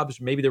different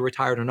jobs, maybe they're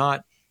retired or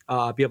not,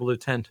 be able to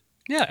attend.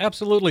 Yeah,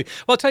 absolutely.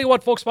 Well, I'll tell you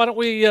what, folks. Why don't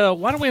we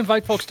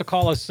invite folks to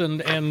call us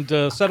and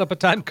set up a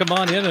time, come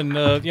on in, and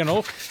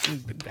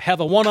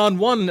have a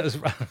one-on-one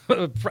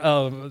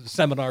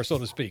seminar, so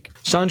to speak.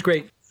 Sounds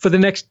great. For the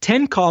next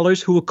 10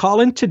 callers who will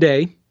call in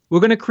today, we're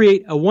going to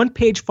create a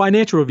one-page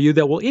financial review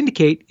that will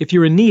indicate if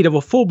you're in need of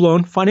a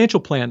full-blown financial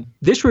plan.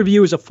 This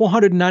review is a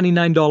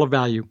 $499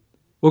 value.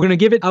 We're going to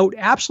give it out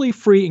absolutely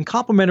free and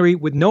complimentary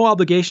with no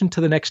obligation to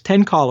the next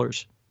 10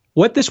 callers.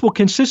 What this will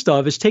consist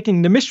of is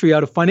taking the mystery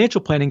out of financial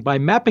planning by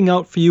mapping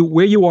out for you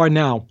where you are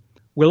now.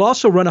 We'll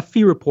also run a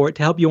fee report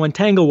to help you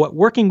untangle what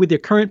working with your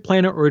current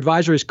planner or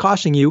advisor is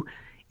costing you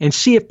and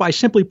see if by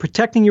simply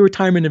protecting your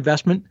retirement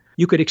investment,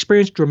 you could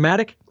experience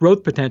dramatic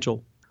growth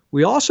potential.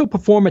 We also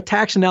perform a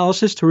tax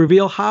analysis to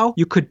reveal how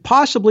you could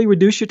possibly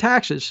reduce your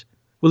taxes.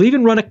 We'll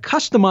even run a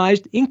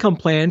customized income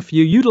plan for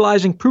you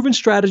utilizing proven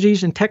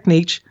strategies and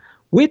techniques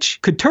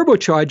which could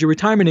turbocharge your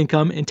retirement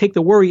income and take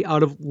the worry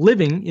out of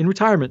living in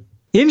retirement.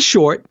 In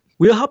short,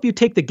 we'll help you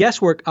take the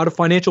guesswork out of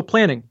financial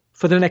planning.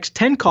 For the next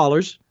 10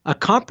 callers, a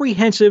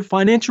comprehensive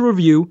financial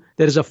review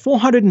that is a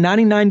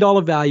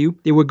 $499 value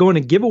that we're going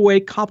to give away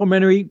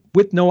complimentary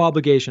with no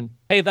obligation.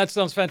 Hey, that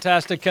sounds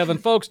fantastic, Kevin.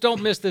 Folks,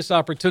 don't miss this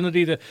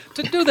opportunity to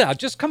do that.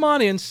 Just come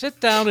on in, sit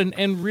down,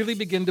 and really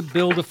begin to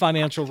build a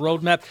financial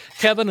roadmap.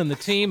 Kevin and the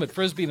team at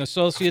Frisbie &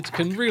 Associates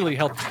can really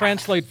help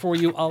translate for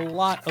you a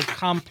lot of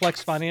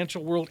complex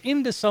financial world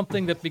into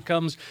something that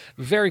becomes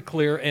very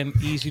clear and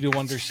easy to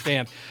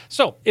understand.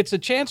 So it's a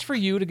chance for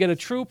you to get a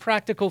true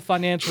practical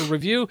financial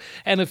review.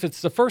 And if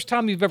it's the first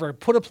time you've ever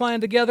put a plan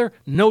together,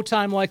 no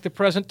time like the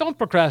present. Don't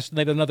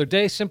procrastinate another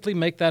day. Simply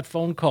make that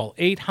phone call,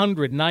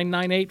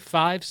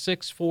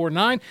 800-998-5649.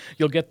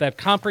 You'll get that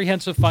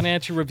comprehensive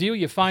financial review.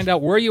 You find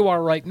out where you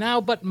are right now,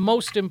 but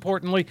most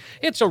importantly,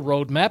 it's a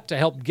roadmap to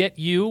help get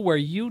you where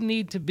you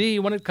need to be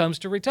when it comes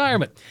to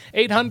retirement.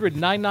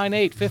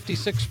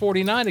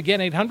 800-998-5649.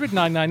 Again,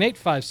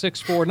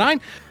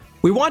 800-998-5649.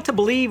 We want to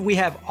believe we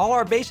have all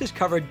our bases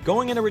covered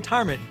going into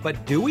retirement,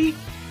 but do we?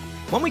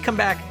 When we come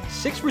back,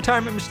 6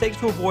 retirement mistakes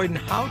to avoid and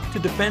how to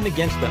defend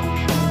against them.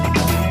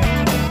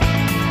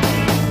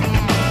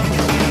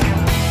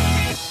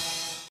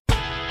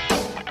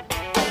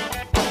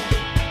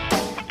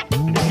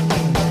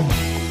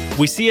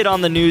 We see it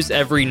on the news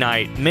every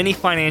night. Many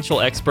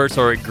financial experts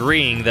are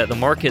agreeing that the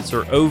markets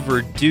are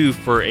overdue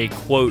for a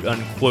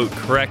quote-unquote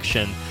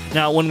correction.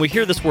 Now, when we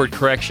hear this word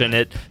correction,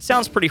 it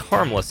sounds pretty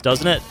harmless,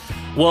 doesn't it?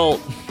 Well,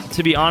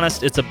 to be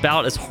honest, it's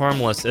about as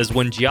harmless as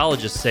when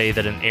geologists say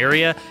that an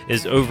area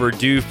is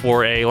overdue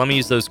for a, let me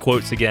use those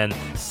quotes again,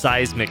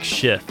 seismic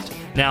shift.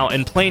 Now,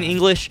 in plain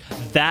English,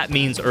 that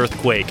means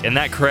earthquake, and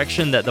that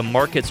correction that the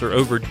markets are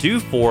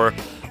overdue for,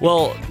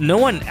 well, no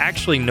one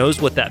actually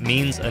knows what that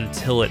means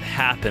until it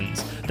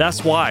happens.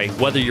 That's why,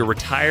 whether you're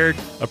retired,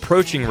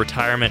 approaching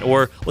retirement,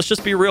 or let's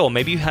just be real,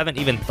 maybe you haven't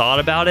even thought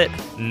about it,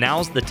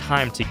 now's the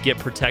time to get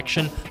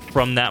protection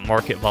from that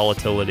market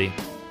volatility.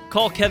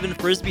 Call Kevin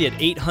Frisbie at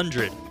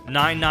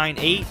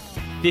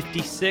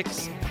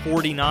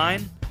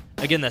 800-998-5649.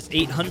 Again, that's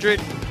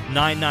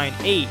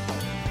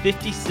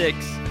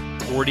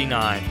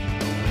 800-998-5649.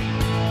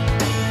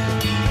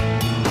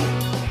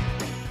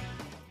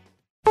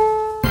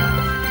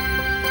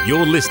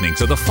 You're listening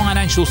to the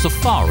Financial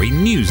Safari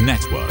News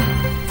Network.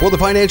 For the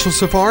Financial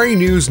Safari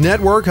News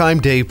Network, I'm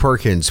Dave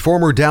Perkins.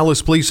 Former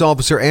Dallas police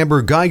officer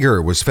Amber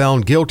Geiger was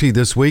found guilty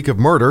this week of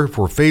murder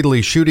for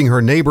fatally shooting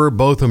her neighbor,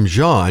 Botham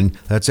Jean.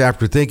 That's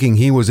after thinking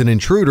he was an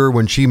intruder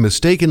when she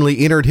mistakenly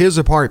entered his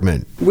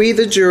apartment. We,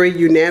 the jury,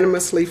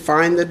 unanimously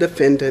find the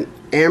defendant,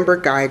 Amber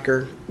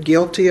Geiger,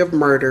 guilty of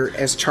murder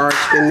as charged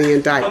in the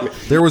indictment.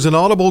 There was an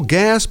audible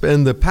gasp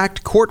in the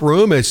packed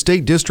courtroom as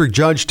State District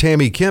Judge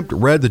Tammy Kemp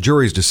read the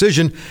jury's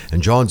decision,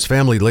 and John's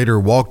family later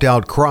walked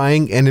out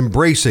crying and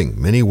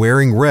embracing, many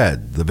wearing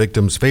red, the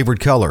victim's favorite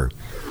color.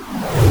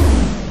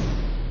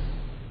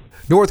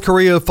 North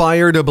Korea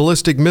fired a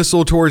ballistic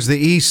missile towards the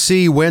East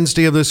Sea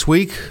Wednesday of this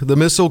week. The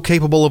missile,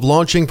 capable of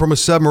launching from a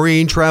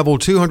submarine, traveled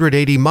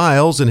 280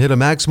 miles and hit a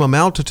maximum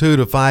altitude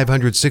of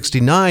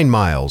 569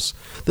 miles.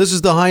 This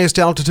is the highest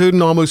altitude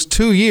in almost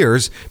 2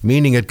 years,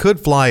 meaning it could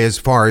fly as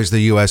far as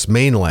the U.S.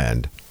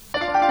 mainland.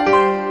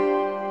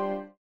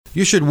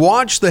 You should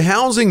watch the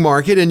housing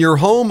market and your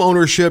home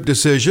ownership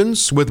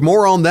decisions. With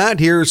more on that,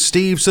 here's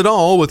Steve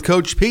Siddall with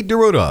Coach Pete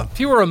D'Arruda.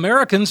 Fewer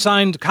Americans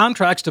signed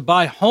contracts to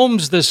buy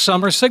homes this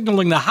summer,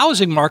 signaling the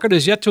housing market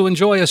is yet to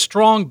enjoy a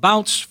strong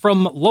bounce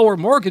from lower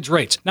mortgage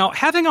rates. Now,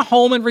 having a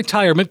home in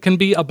retirement can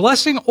be a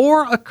blessing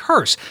or a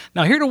curse.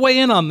 Now, here to weigh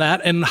in on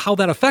that and how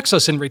that affects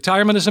us in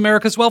retirement is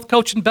America's Wealth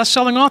Coach and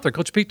best-selling author,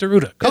 Coach Pete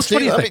D'Arruda. Coach, what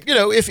do you think?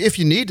 If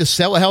you need to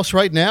sell a house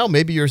right now,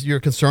 maybe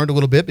you're concerned a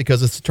little bit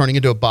because it's turning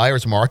into a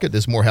buyer's market.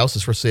 There's more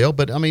houses for sale,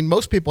 but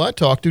most people I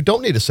talk to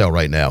don't need to sell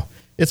right now.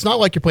 It's not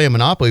like you're playing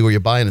Monopoly where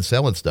you're buying and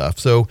selling stuff.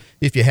 So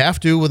if you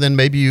have to, well, then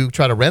maybe you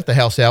try to rent the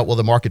house out while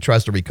the market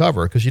tries to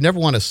recover, because you never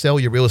want to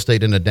sell your real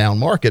estate in a down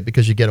market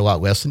because you get a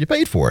lot less than you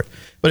paid for it.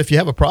 But if you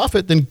have a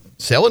profit, then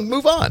sell and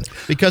move on.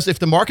 Because if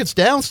the market's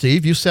down,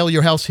 Steve, you sell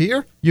your house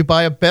here, you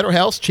buy a better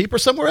house cheaper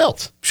somewhere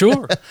else.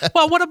 Sure.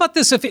 Well, what about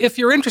this? If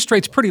your interest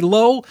rate's pretty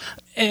low,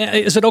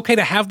 is it okay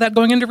to have that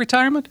going into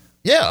retirement?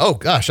 Yeah. Oh,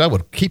 gosh, I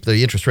would keep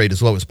the interest rate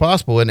as low as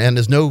possible. And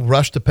there's no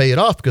rush to pay it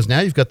off because now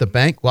you've got the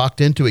bank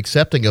locked into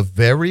accepting a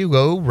very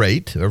low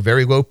rate or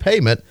very low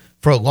payment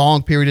for a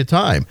long period of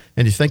time.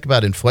 And you think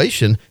about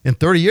inflation, in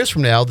 30 years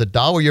from now, the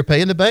dollar you're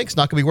paying the bank's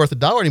not going to be worth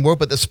 $1 anymore,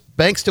 but the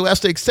bank still has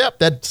to accept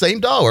that same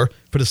dollar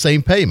for the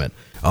same payment.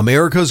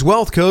 America's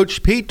Wealth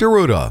Coach, Pete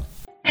D'Arruda.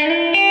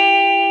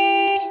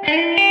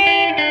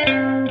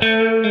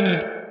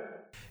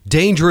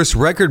 Dangerous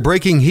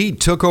record-breaking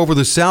heat took over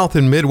the South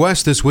and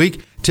Midwest this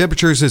week.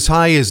 Temperatures as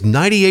high as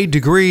 98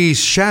 degrees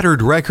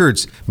shattered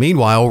records.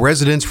 Meanwhile,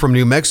 residents from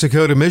New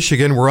Mexico to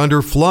Michigan were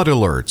under flood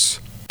alerts.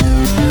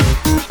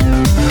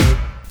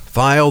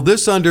 File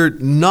this under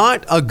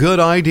not a good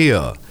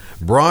idea.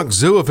 Bronx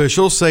Zoo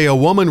officials say a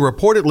woman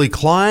reportedly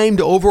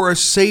climbed over a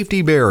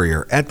safety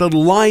barrier at the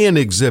lion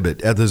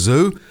exhibit at the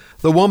zoo.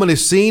 The woman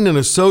is seen in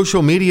a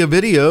social media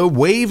video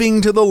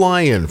waving to the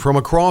lion from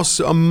across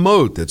a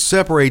moat that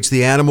separates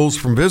the animals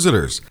from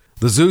visitors.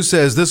 The zoo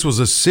says this was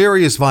a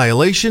serious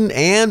violation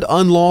and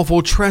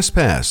unlawful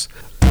trespass.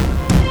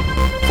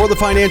 For the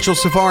Financial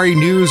Safari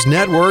News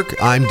Network,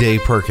 I'm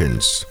Dave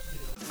Perkins.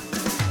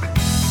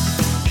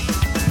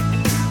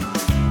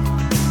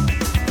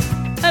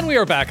 And we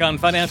are back on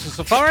Financial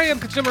Safari. I'm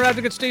consumer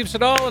advocate Steve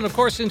Siddall, and of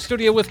course in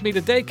studio with me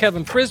today,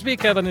 Kevin Frisbie.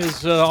 Kevin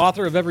is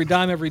author of Every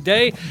Dime Every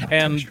Day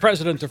and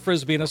president of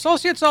Frisbie &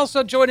 Associates.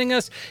 Also joining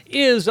us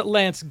is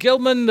Lance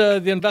Gilman,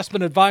 the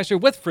investment advisor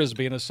with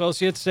Frisbie &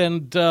 Associates.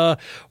 And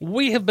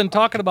we have been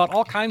talking about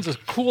all kinds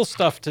of cool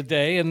stuff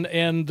today.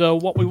 And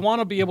what we want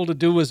to be able to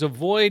do is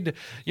avoid,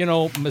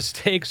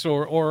 mistakes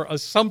or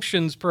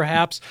assumptions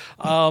perhaps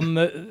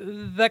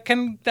that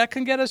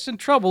can get us in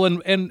trouble.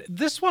 And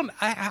this one,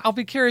 I'll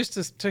be curious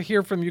to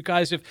hear from you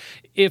guys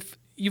if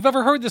you've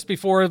ever heard this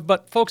before,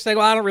 but folks say,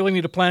 well, I don't really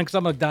need a plan because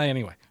I'm going to die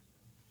anyway.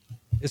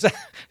 Is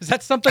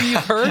that something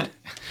you've heard?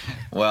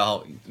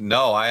 Well,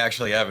 no, I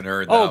actually haven't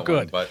heard that Oh,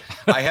 good. one.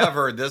 But I have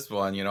heard this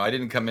one. I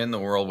didn't come in the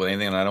world with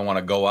anything, and I don't want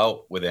to go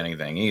out with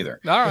anything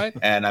either. All right.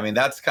 And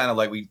that's kind of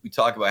like we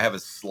talk about. I have a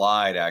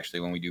slide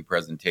actually when we do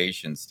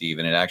presentations, Steve,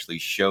 and it actually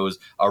shows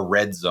a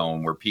red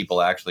zone where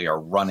people actually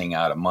are running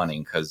out of money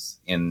because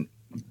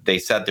they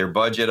set their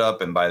budget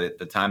up, and by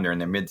the time they're in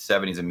their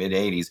mid-70s and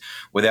mid-80s,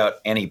 without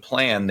any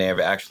plan,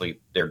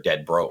 they're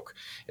dead broke,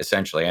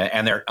 essentially.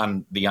 And they're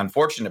the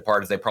unfortunate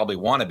part is they probably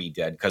want to be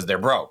dead because they're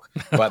broke,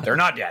 but they're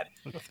not dead.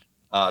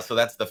 So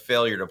that's the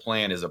failure to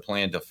plan is a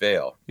plan to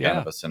fail kind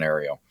of a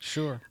scenario.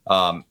 Sure.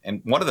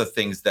 And one of the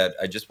things that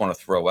I just want to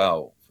throw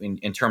out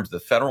in terms of the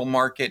federal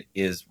market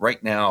is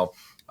right now,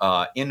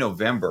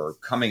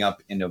 coming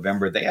up in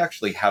November, they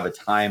actually have a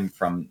time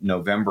from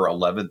November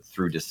 11th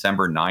through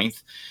December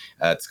 9th.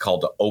 It's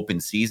called the open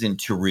season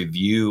to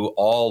review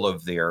all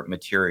of their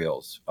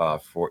materials.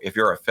 If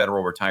you're a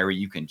federal retiree,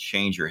 you can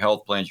change your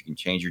health plans, you can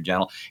change your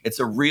dental. It's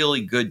a really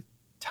good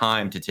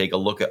time to take a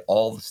look at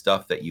all the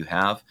stuff that you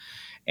have.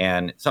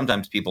 And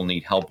sometimes people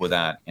need help with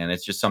that. And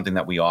it's just something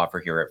that we offer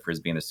here at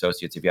Frisbie &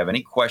 Associates. If you have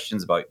any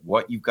questions about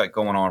what you've got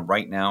going on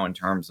right now in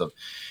terms of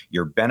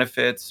your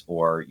benefits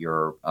or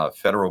your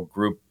federal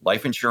group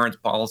life insurance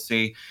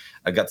policy,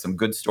 I got some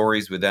good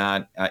stories with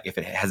that. If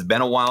it has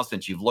been a while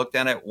since you've looked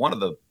at it, one of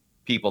the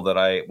people that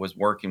I was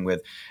working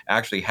with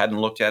actually hadn't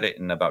looked at it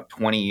in about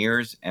 20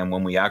 years. And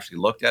when we actually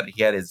looked at it,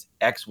 he had his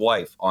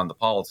ex-wife on the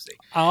policy.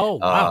 Oh,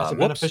 wow. As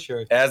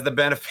the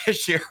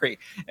beneficiary.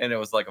 And it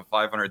was like a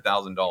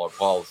 $500,000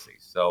 policy.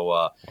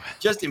 So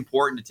just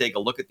important to take a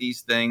look at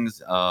these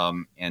things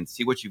and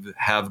see what you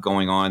have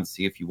going on,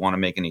 see if you want to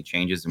make any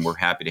changes. And we're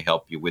happy to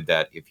help you with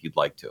that if you'd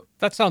like to.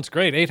 That sounds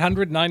great.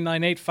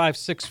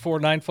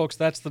 800-998-5649, folks.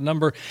 That's the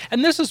number.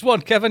 And this is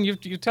one, Kevin, you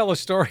tell a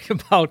story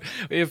about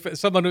if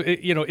someone,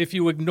 if you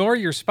you ignore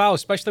your spouse,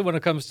 especially when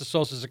it comes to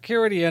Social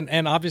Security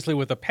and obviously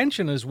with a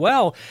pension as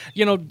well,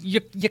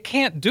 you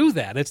can't do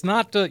that. It's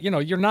not,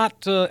 you're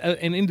not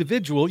an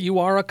individual. You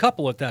are a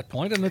couple at that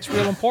point, and it's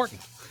real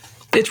important.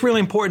 It's really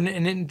important,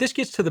 and this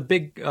gets to the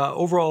big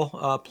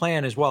overall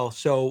plan as well.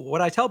 So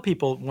what I tell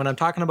people when I'm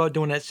talking about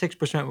doing that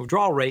 6%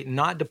 withdrawal rate and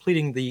not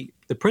depleting the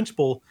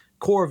principal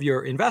core of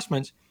your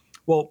investments,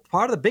 well,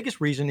 part of the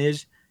biggest reason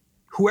is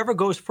whoever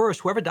goes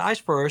first, whoever dies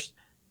first,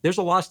 there's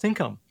a lost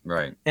income.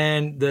 Right.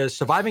 And the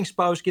surviving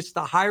spouse gets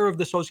the higher of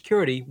the Social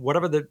Security,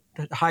 whatever the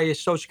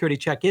highest Social Security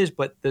check is,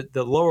 but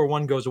the lower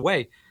one goes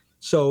away.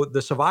 So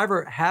the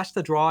survivor has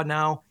to draw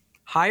now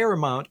higher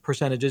amount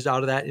percentages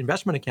out of that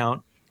investment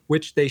account,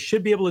 which they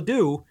should be able to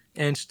do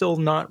and still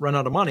not run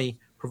out of money,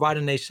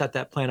 providing they set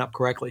that plan up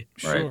correctly.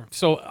 Sure. Right.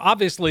 So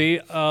obviously,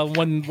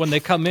 when they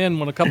come in,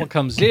 when a couple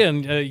comes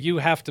in, you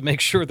have to make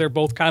sure they're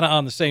both kind of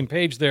on the same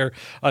page there.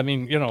 I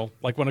mean,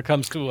 like when it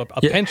comes to a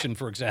pension,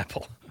 for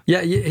example.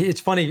 Yeah,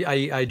 it's funny.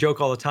 I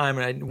joke all the time,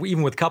 and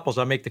even with couples,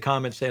 I make the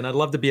comment saying, "I'd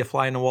love to be a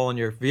fly on the wall in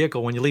your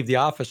vehicle when you leave the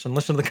office and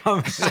listen to the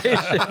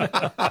conversation."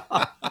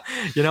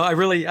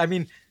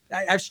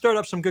 I've stirred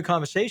up some good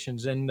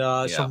conversations and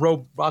I'll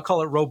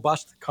call it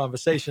robust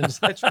conversations.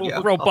 That's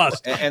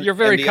robust. You're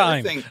very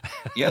kind.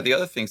 The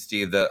other thing,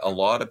 Steve, that a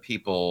lot of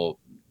people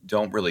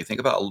don't really think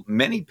about,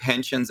 many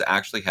pensions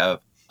actually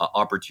have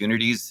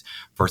opportunities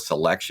for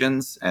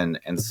selections, and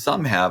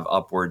some have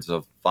upwards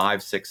of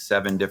 5, 6,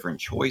 7 different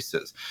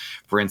choices.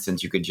 For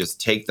instance, you could just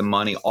take the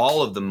money,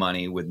 all of the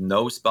money with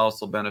no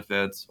spousal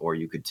benefits, or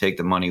you could take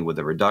the money with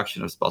a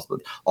reduction of spousal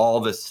benefits, all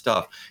this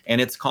stuff.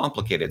 And it's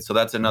complicated. So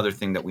that's another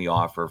thing that we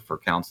offer for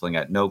counseling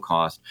at no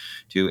cost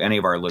to any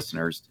of our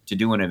listeners, to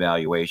do an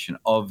evaluation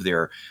of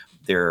their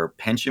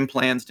pension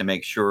plans to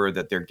make sure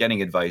that they're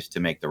getting advice to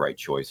make the right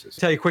choices.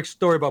 I'll tell you a quick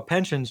story about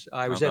pensions.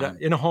 I was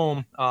in a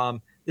home.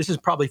 This is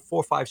probably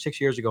 4, 5, 6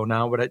 years ago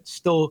now, but it's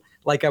still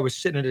like I was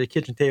sitting at a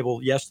kitchen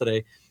table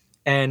yesterday,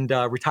 and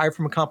retired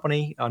from a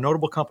company, a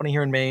notable company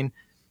here in Maine.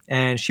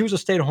 And she was a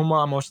stay-at-home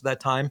mom most of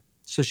that time,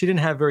 so she didn't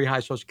have very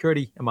high Social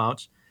Security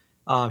amounts.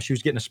 She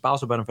was getting a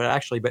spousal benefit,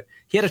 actually, but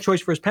he had a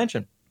choice for his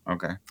pension.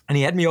 Okay. And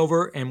he had me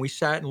over, and we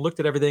sat and looked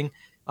at everything.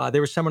 They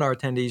were seminar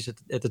attendees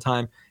at the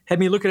time. Had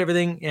me look at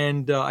everything,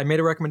 and I made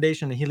a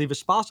recommendation that he leave a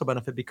spousal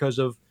benefit because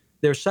of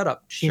their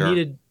setup. She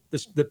needed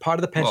the part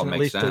of the pension at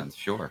least. Sense.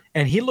 Sure.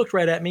 And he looked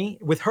right at me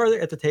with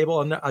her at the table.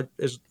 And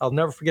I'll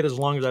never forget as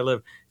long as I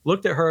live.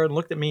 Looked at her and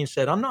looked at me and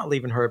said, "I'm not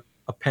leaving her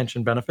a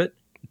pension benefit."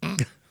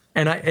 And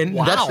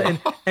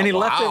he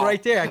left it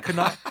right there. I could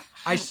not.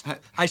 I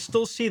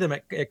still see them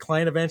at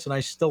client events, and I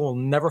still will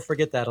never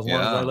forget that as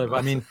long as I live.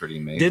 I mean,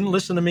 didn't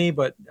listen to me,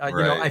 but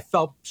I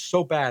felt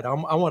so bad. I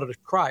wanted to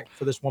cry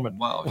for this woman.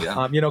 Wow,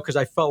 yeah. Because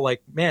I felt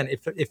like, man,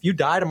 if you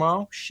die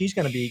tomorrow, she's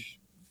going to be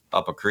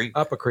up a creek.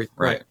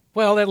 Right.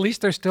 Well, at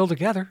least they're still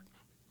together.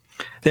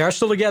 They are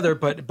still together,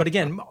 but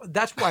again,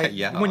 that's why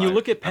when you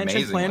look at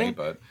pension planning,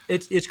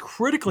 it's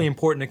critically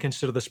important to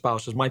consider the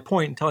spouses. My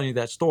point in telling you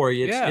that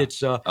story,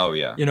 the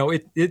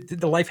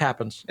life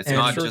happens. It's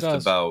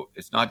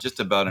not just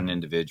about an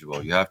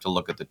individual. You have to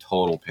look at the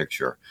total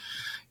picture,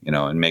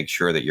 and make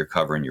sure that you're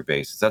covering your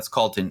bases. That's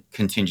called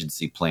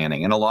contingency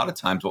planning. And a lot of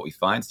times what we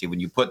find, Steve, when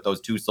you put those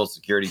two Social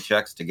Security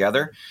checks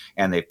together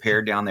and they've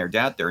pared down their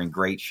debt, they're in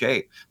great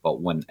shape. But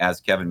when,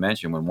 as Kevin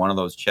mentioned, when one of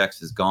those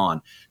checks is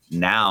gone,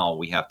 now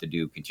we have to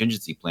do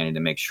contingency planning to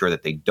make sure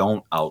that they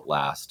don't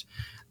outlast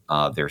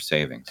their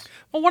savings.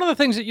 Well, one of the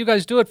things that you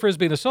guys do at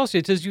Frisbie &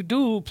 Associates is you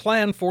do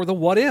plan for the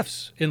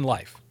what-ifs in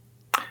life.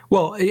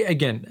 Well,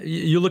 again,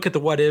 you look at the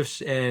what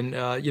ifs and,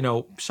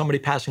 somebody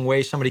passing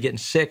away, somebody getting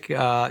sick,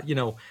 there's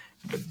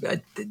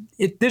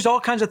all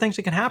kinds of things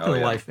that can happen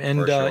in life.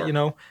 And,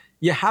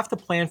 you have to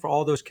plan for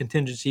all those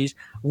contingencies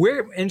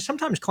and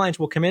sometimes clients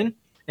will come in,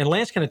 and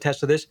Lance can attest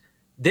to this.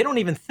 They don't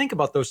even think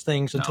about those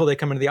things until they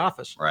come into the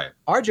office. Right.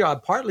 Our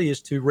job partly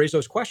is to raise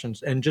those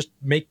questions and just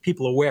make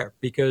people aware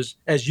because,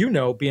 as you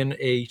know, being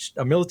a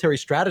military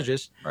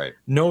strategist,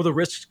 know the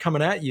risks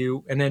coming at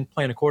you and then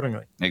plan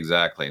accordingly.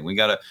 Exactly.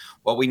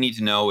 What we need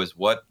to know is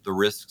what the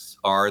risks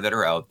are that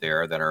are out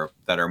there that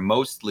are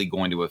mostly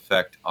going to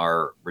affect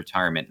our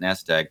retirement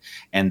nest egg.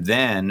 And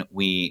then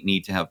we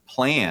need to have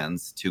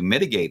plans to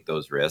mitigate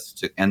those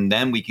risks. And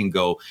then we can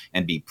go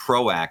and be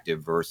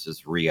proactive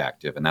versus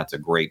reactive. And that's a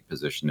great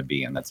position to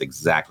be in. That's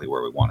exactly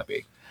where we want to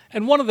be.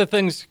 And one of the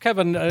things,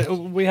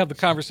 Kevin, we have the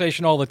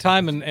conversation all the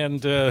time,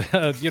 and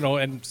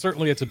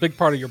certainly it's a big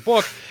part of your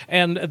book,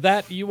 and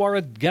that you are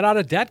a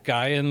get-out-of-debt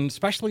guy, and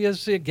especially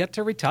as you get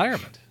to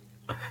retirement.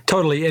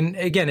 Totally. And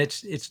again,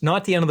 it's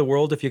not the end of the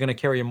world if you're going to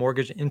carry a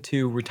mortgage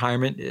into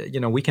retirement.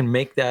 We can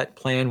make that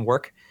plan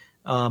work.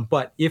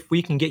 But if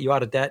we can get you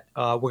out of debt,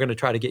 we're going to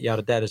try to get you out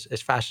of debt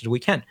as fast as we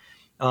can.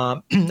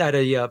 I had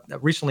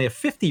recently a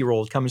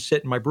 50-year-old come and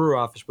sit in my brewer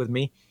office with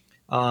me,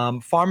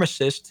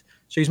 pharmacist.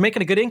 So he's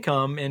making a good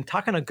income and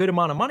tucking a good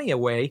amount of money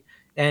away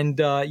and,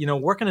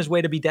 working his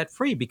way to be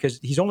debt-free because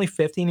he's only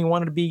 50 and he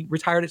wanted to be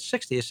retired at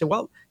 60. I said,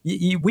 well,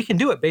 we can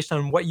do it based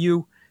on what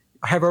you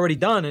have already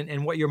done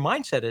and what your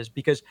mindset is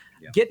because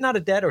getting out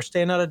of debt or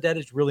staying out of debt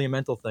is really a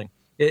mental thing.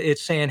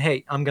 It's saying,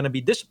 hey, I'm going to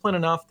be disciplined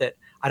enough that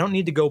I don't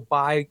need to go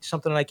buy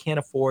something that I can't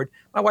afford.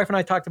 My wife and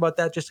I talked about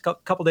that just a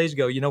couple days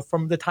ago.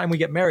 From the time we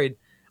get married,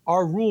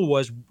 our rule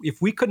was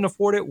if we couldn't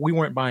afford it, we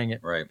weren't buying it.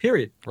 Right.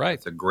 Period. Right.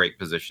 It's a great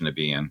position to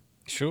be in.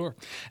 Sure.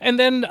 And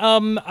then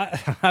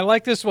I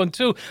like this one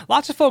too.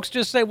 Lots of folks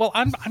just say, well,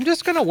 I'm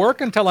just going to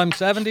work until I'm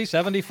 70,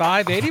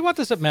 75, 80. What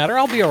does it matter?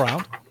 I'll be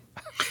around.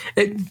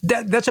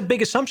 That's a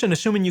big assumption,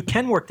 assuming you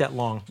can work that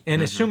long.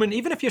 And assuming,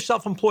 even if you're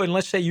self-employed, and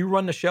let's say you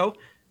run the show,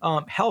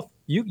 health,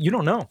 you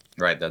don't know.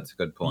 Right. That's a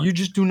good point. You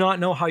just do not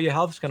know how your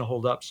health is going to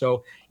hold up.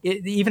 So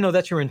even though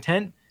that's your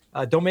intent,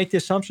 don't make the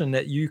assumption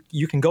that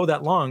you can go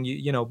that long.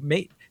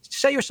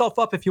 Set yourself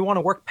up if you want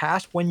to work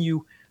past when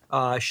you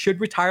should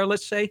retire,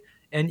 let's say,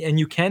 and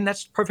you can,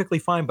 that's perfectly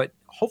fine. But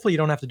hopefully you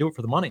don't have to do it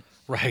for the money.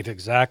 Right,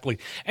 exactly.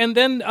 And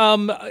then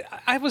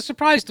I was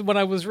surprised when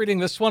I was reading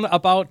this one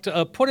about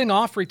putting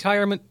off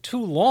retirement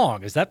too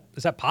long. Is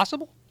that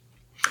possible?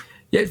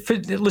 Yeah,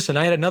 listen,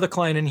 I had another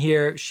client in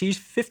here. She's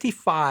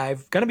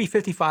 55, going to be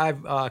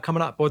 55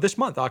 coming up, or this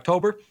month,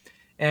 October.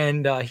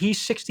 And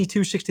he's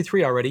 62,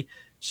 63 already.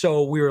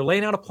 So we were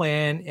laying out a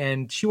plan,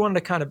 and she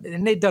wanted to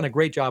and they've done a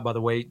great job, by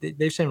the way.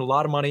 They've saved a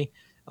lot of money.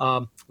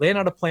 Laying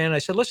out a plan. And I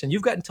said, listen,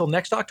 you've got until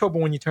next October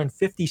when you turn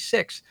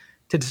 56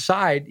 to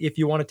decide if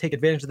you want to take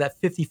advantage of that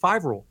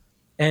 55 rule.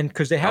 And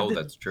because they have,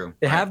 that's true.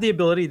 They have the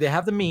ability, they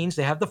have the means,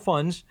 they have the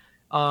funds.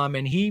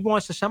 And he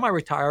wants to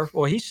semi-retire,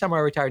 or he's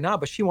semi-retired now,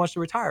 but she wants to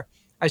retire.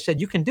 I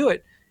said, you can do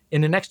it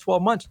in the next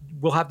 12 months.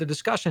 We'll have the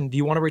discussion. Do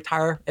you want to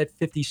retire at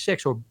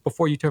 56 or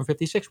before you turn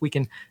 56? We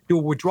can do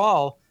a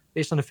withdrawal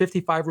based on the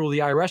 55 rule. The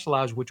IRS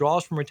allows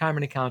withdrawals from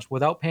retirement accounts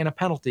without paying a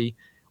penalty,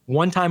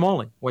 one time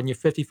only, when you're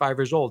 55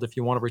 years old, if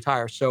you want to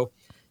retire. So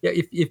yeah,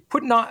 if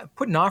putting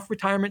off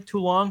retirement too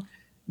long,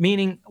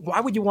 meaning why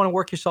would you want to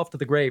work yourself to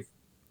the grave?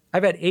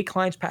 I've had 8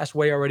 clients pass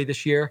away already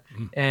this year,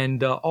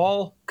 and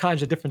all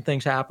kinds of different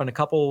things happen. A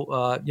couple,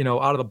 out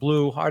of the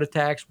blue, heart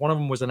attacks. One of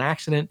them was an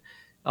accident.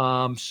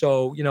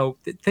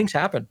 Things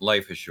happen.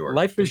 Life is short.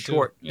 Life is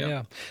short.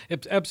 Yeah,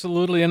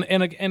 absolutely.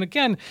 And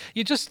again,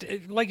 you just,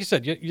 like you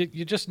said,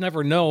 you just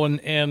never know,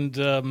 and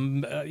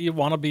you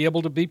want to be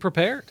able to be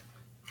prepared.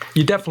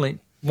 You definitely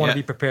want to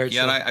be prepared.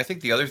 Yeah, so. And I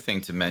think the other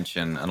thing to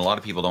mention, and a lot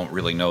of people don't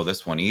really know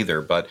this one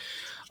either, but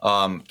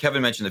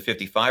Kevin mentioned the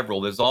 55 rule.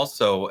 There's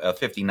also a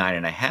 59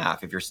 and a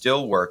half. If you're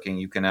still working,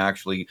 you can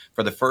actually,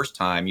 for the first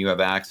time, you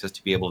have access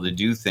to be able to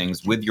do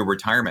things with your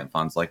retirement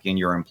funds, like in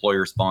your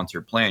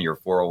employer-sponsored plan, your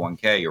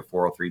 401k, your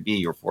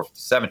 403b, your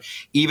 457,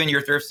 even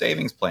your thrift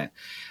savings plan.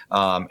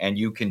 And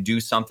you can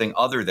do something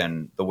other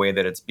than the way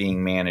that it's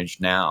being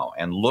managed now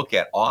and look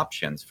at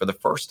options for the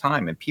first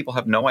time. And people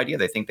have no idea.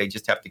 They think they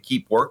just have to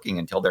keep working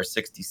until they're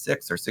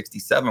 66 or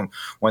 67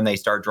 when they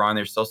start drawing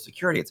their Social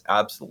Security. It's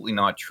absolutely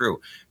not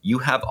true. You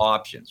have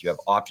options. You have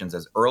options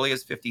as early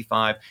as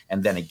 55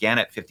 and then again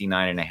at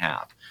 59 and a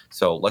half.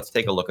 So let's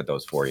take a look at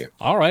those for you.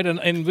 All right.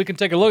 And we can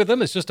take a look at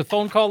them. It's just a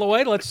phone call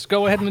away. Let's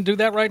go ahead and do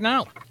that right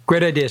now.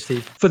 Great idea,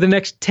 Steve. For the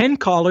next 10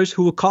 callers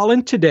who will call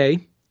in today,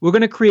 we're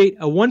going to create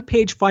a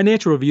one-page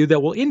financial review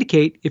that will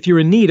indicate if you're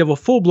in need of a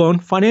full-blown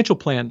financial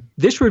plan.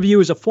 This review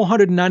is a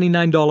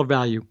 $499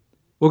 value.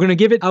 We're going to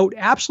give it out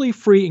absolutely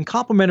free and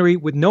complimentary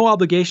with no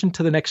obligation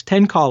to the next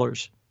 10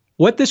 callers.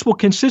 What this will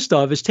consist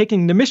of is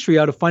taking the mystery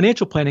out of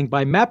financial planning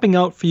by mapping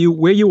out for you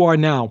where you are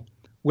now.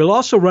 We'll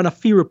also run a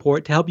fee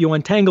report to help you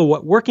untangle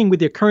what working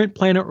with your current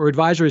planner or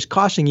advisor is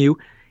costing you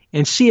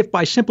and see if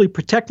by simply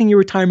protecting your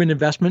retirement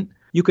investment,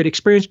 you could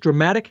experience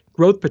dramatic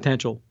growth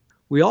potential.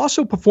 We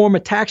also perform a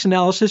tax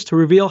analysis to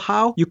reveal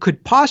how you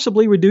could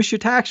possibly reduce your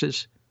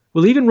taxes.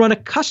 We'll even run a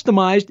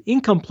customized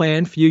income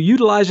plan for you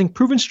utilizing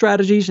proven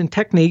strategies and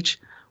techniques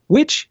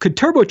which could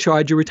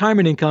turbocharge your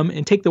retirement income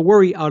and take the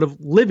worry out of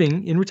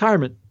living in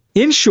retirement.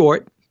 In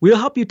short, we'll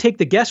help you take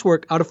the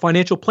guesswork out of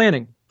financial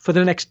planning. For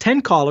the next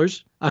 10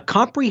 callers, a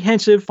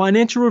comprehensive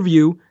financial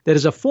review that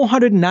is a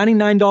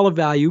 $499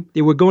 value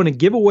that we're going to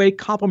give away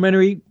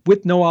complimentary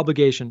with no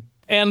obligation.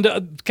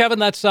 And Kevin,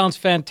 that sounds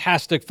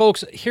fantastic.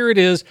 Folks, here it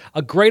is,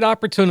 a great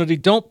opportunity.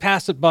 Don't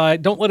pass it by.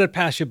 Don't let it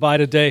pass you by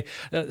today.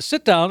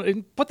 Sit down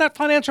and put that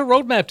financial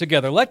roadmap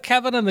together. Let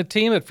Kevin and the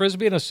team at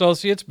Frisbie &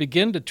 Associates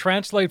begin to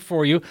translate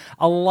for you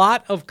a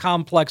lot of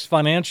complex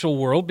financial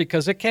world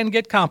because it can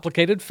get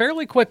complicated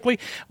fairly quickly.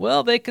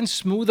 Well, they can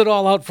smooth it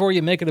all out for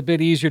you, make it a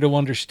bit easier to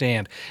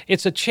understand.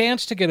 It's a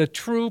chance to get a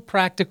true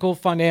practical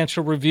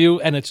financial review,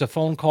 and it's a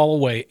phone call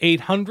away,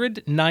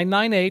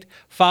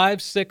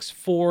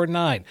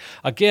 800-998-5649.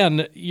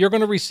 Again, you're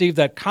going to receive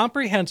that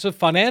comprehensive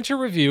financial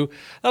review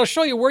that'll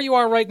show you where you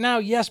are right now,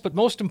 yes, but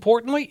most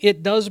importantly,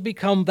 it does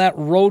become that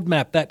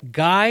roadmap, that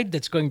guide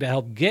that's going to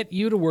help get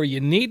you to where you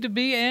need to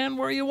be and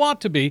where you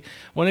want to be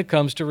when it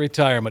comes to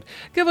retirement.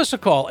 Give us a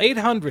call,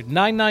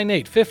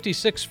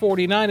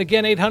 800-998-5649.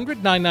 Again,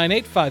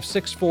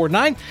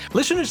 800-998-5649.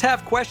 Listeners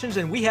have questions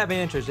and we have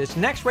answers. It's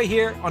next right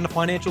here on the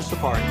Financial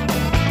Safari.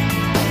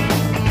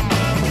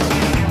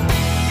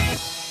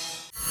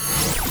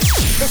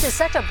 The This is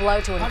such a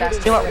blow to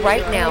investors. You know what,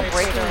 right now,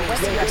 breaking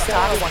news, stocks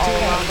all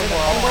around the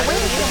world, and we're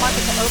waiting for the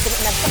market to open.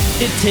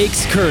 It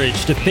takes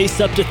courage to face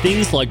up to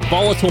things like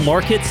volatile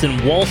markets and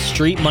Wall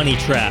Street money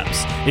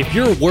traps. If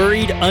you're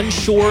worried,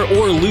 unsure,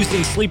 or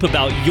losing sleep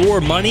about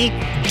your money,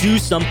 do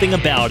something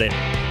about it.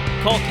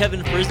 Call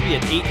Kevin Frisbee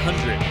at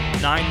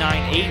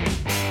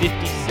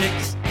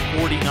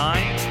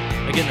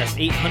 800-998-5649. Again, that's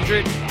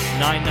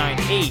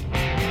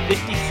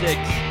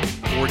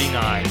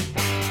 800-998-5649.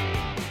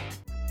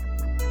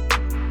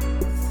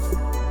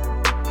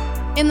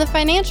 In the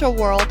financial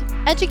world,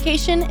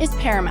 education is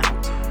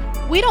paramount.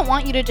 We don't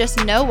want you to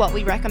just know what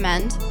we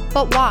recommend,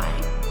 but why.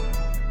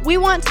 We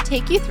want to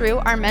take you through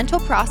our mental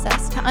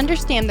process to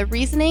understand the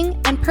reasoning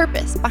and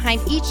purpose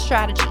behind each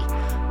strategy,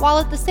 while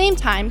at the same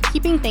time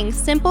keeping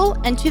things simple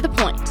and to the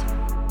point.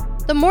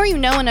 The more you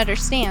know and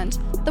understand,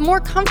 the more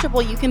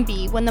comfortable you can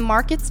be when the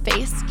markets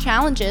face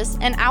challenges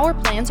and our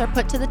plans are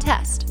put to the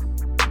test.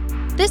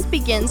 This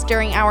begins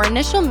during our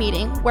initial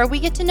meeting where we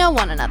get to know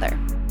one another.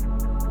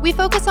 We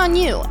focus on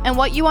you and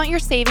what you want your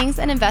savings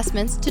and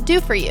investments to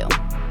do for you.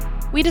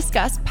 We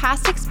discuss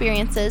past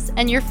experiences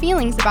and your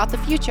feelings about the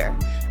future,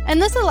 and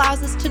this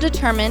allows us to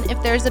determine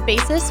if there's a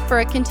basis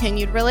for a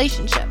continued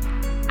relationship.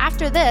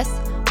 After this,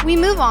 we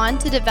move on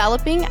to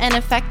developing an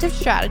effective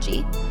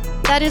strategy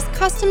that is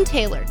custom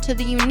tailored to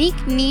the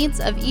unique needs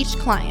of each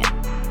client.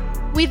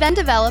 We then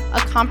develop a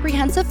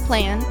comprehensive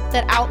plan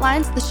that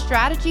outlines the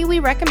strategy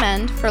we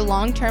recommend for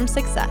long-term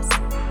success.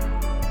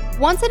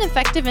 Once an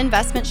effective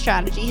investment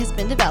strategy has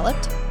been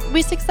developed,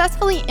 we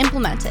successfully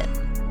implement it.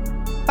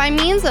 By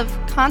means of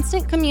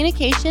constant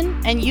communication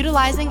and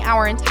utilizing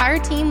our entire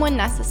team when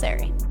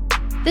necessary.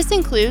 This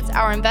includes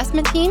our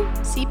investment team,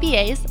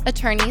 CPAs,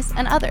 attorneys,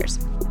 and others.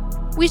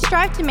 We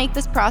strive to make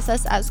this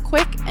process as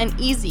quick and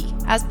easy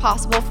as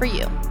possible for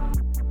you.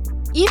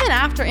 Even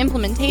after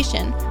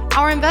implementation,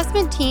 our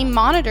investment team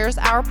monitors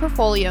our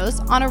portfolios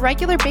on a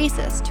regular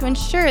basis to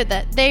ensure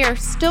that they are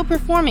still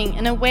performing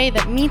in a way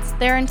that meets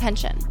their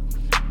intention.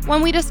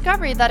 When we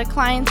discover that a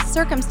client's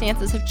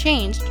circumstances have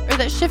changed or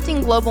that shifting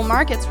global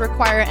markets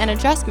require an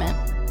adjustment,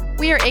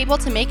 we are able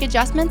to make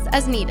adjustments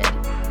as needed.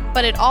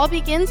 But it all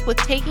begins with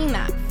taking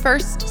that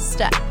first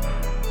step.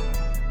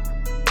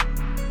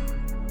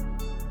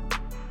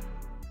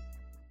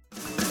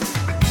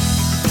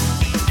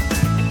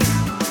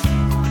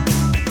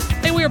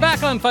 We are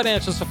back on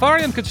Financial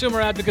Safari. I'm consumer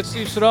advocate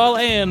Steve Siddall,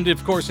 and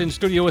of course in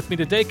studio with me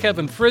today,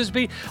 Kevin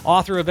Frisbee,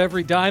 author of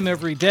Every Dime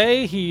Every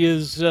Day. He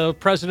is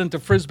president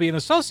of Frisbee and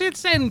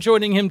Associates, and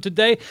joining him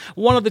today,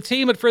 one of the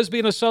team at Frisbee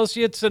and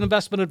Associates, an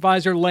investment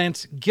advisor,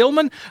 Lance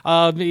Gilman.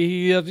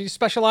 He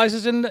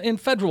specializes in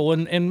federal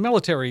and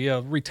military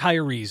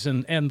retirees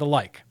and the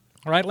like.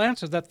 All right,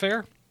 Lance, is that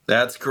fair?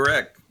 That's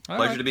correct.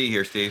 Pleasure right. to be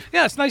here, Steve.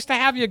 Yeah, it's nice to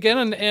have you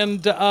again,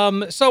 and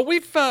so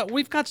we've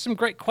got some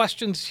great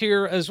questions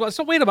here as well.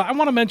 So wait a minute, I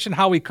want to mention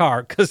Howie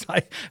Carr because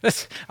I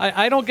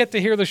don't get to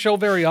hear the show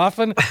very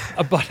often,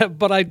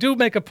 but I do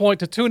make a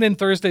point to tune in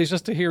Thursdays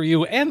just to hear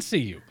you and see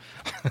you.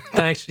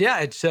 Thanks. Yeah,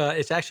 it's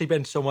actually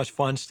been so much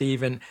fun,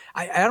 Steve, and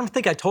I don't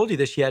think I told you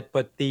this yet,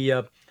 but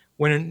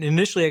when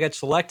initially I got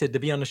selected to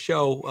be on the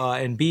show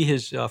and be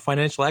his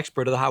financial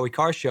expert of the Howie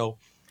Carr Show,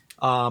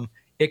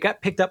 it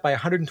got picked up by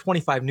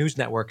 125 news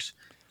networks,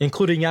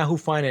 including Yahoo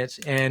Finance,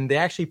 and they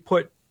actually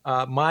put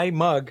my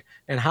mug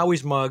and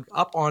Howie's mug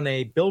up on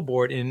a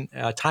billboard in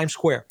Times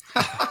Square.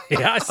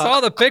 Yeah, I saw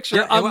the picture.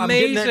 Yeah,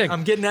 amazing.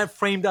 I'm getting that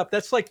framed up.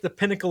 That's like the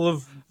pinnacle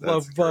of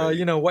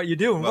what you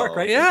do in work,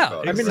 right?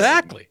 Yeah,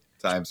 exactly.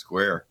 Times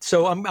Square.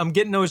 So I'm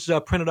getting those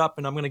printed up,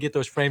 and I'm going to get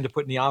those framed to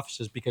put in the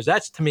offices because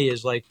that's to me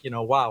is like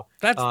wow.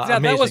 That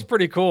was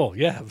pretty cool.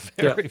 Yeah,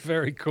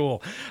 very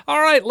cool.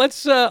 All right,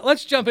 let's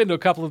jump into a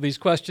couple of these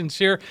questions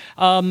here.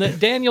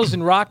 Daniel's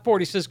in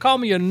Rockport. He says, "Call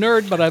me a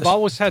nerd, but I've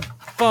always had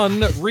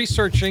fun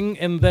researching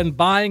and then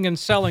buying and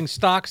selling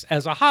stocks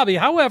as a hobby.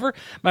 However,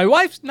 my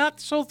wife's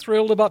not so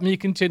thrilled about me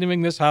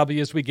continuing this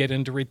hobby as we get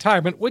into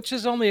retirement, which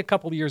is only a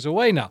couple of years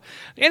away now.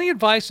 Any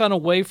advice on a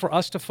way for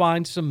us to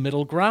find some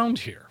middle ground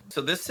here?" So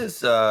this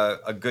is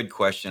a good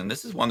question.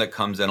 This is one that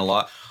comes in a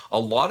lot. A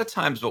lot of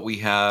times what we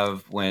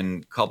have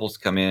when couples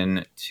come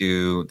in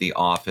to the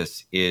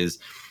office is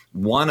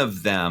one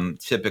of them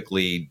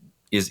typically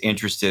is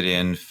interested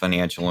in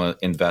financial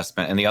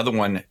investment and the other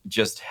one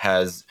just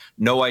has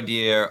no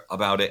idea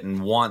about it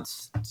and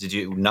wants to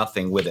do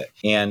nothing with it.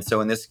 And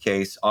so in this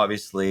case,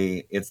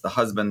 obviously, it's the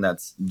husband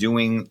that's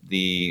doing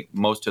the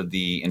most of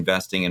the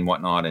investing and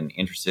whatnot and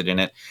interested in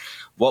it.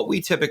 What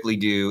we typically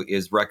do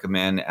is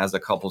recommend as a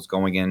couple's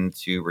going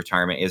into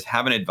retirement is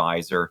have an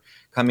advisor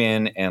come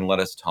in and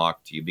let us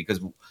talk to you, because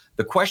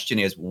the question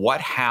is,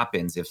 what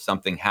happens if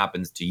something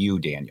happens to you,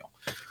 Daniel?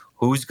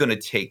 Who's going to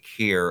take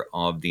care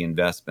of the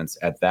investments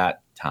at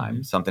that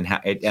time? Something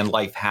and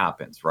life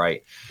happens,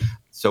 right?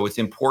 So it's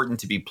important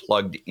to be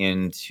plugged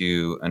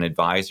into an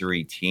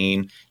advisory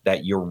team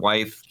that your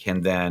wife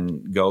can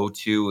then go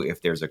to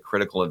if there's a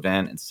critical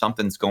event and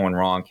something's going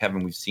wrong.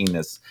 Kevin, we've seen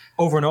this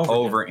over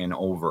and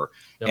over.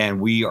 Yep.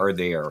 And we are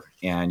there.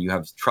 And you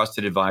have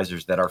trusted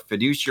advisors that are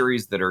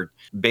fiduciaries that are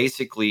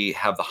basically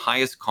have the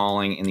highest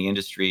calling in the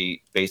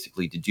industry,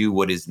 basically to do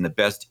what is in the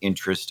best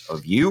interest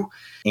of you.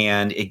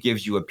 And it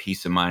gives you a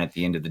peace of mind at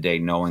the end of the day,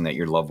 knowing that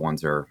your loved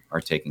ones are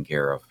taken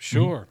care of.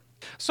 Sure.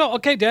 So,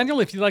 okay, Daniel,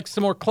 if you'd like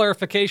some more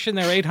clarification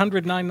there,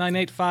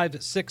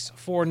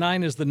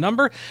 800-998-5649 is the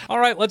number. All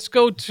right, let's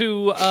go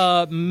to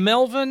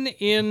Melvin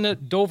in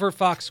Dover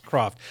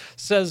Foxcroft.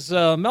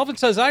 Melvin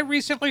says, I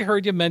recently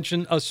heard you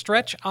mention a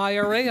stretch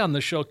IRA on the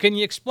show. Can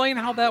you explain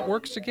how that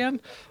works again?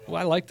 Well,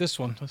 I like this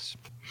one.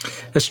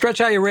 The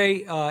stretch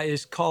IRA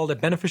is called a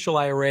beneficial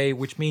IRA,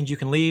 which means you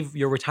can leave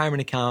your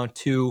retirement account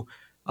to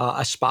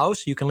a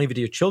spouse. You can leave it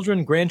to your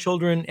children,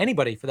 grandchildren,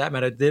 anybody for that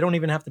matter. They don't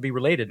even have to be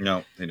related.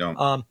 No, they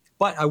don't.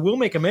 But I will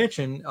make a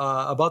mention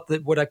about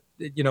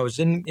is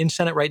in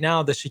Senate right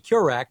now, the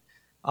Secure Act.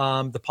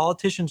 The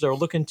politicians are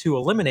looking to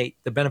eliminate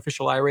the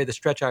beneficial IRA, the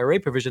stretch IRA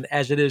provision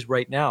as it is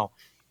right now.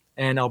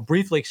 And I'll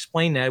briefly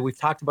explain that. We've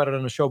talked about it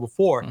on the show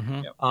before.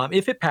 Mm-hmm.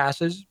 If it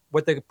passes,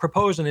 what they're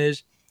proposing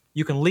is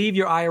you can leave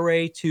your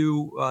IRA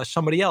to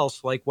somebody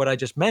else, like what I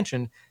just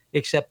mentioned,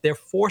 except they're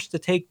forced to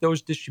take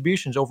those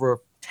distributions over a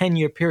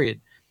 10-year period.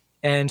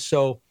 And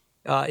so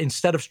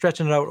instead of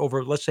stretching it out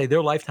over, let's say,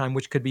 their lifetime,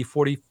 which could be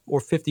 40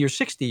 or 50 or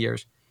 60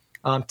 years,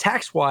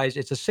 tax-wise,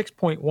 it's a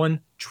 $6.1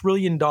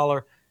 trillion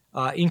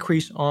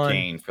increase on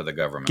gain for the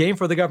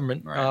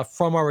government. Right.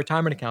 From our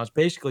retirement accounts,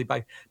 basically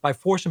by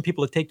forcing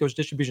people to take those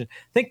distributions.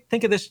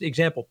 Think of this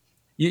example: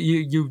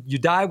 you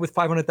die with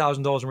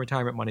 $500,000 in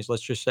retirement monies,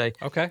 let's just say,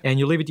 okay, and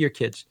you leave it to your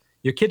kids.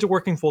 Your kids are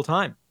working full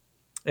time,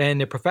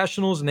 and they're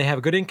professionals, and they have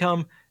a good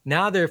income.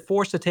 Now they're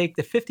forced to take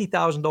the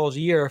 $50,000 a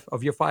year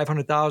of your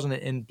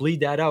 $500,000 and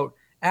bleed that out.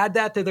 Add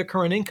that to their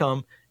current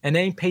income, and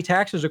they pay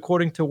taxes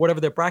according to whatever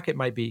their bracket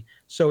might be.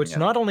 So it's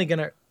not only going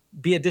to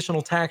be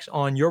additional tax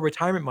on your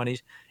retirement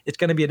monies, it's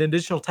going to be an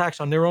additional tax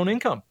on their own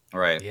income.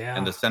 Right. Yeah.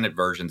 And the Senate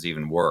version's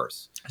even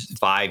worse. It's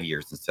 5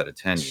 years instead of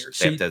 10 years.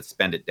 They have to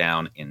spend it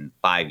down in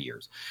 5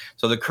 years.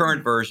 So the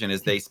current version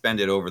is they spend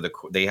it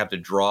they have to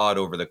draw it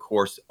over the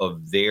course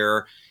of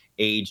their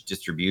age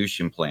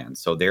distribution plan.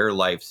 So their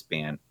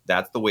lifespan,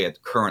 that's the way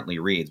it currently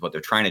reads. What they're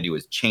trying to do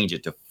is change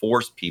it to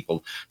force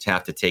people to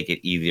have to take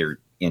it either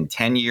in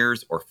 10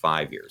 years or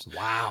 5 years.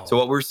 Wow. So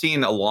what we're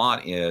seeing a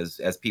lot is,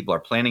 as people are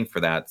planning for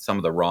that, some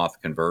of the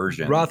Roth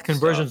conversion. Roth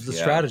conversion is the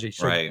strategy.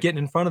 So getting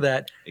in front of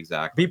that.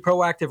 Exactly. Be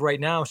proactive right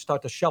now.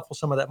 Start to shuffle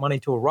some of that money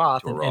to a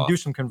Roth, and do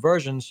some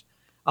conversions.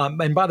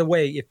 And by the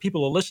way, if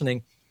people are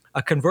listening,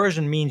 a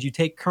conversion means you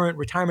take current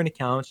retirement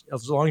accounts,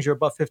 as long as you're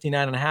above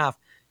 59 and a half,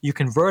 you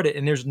convert it,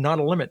 and there's not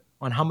a limit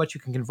on how much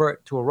you can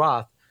convert to a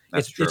Roth.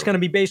 That's true. It's going to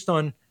be based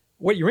on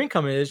what your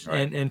income is,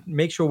 and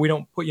make sure we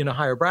don't put you in a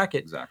higher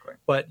bracket. Exactly.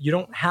 But you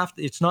don't have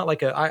to. It's not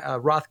like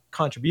a Roth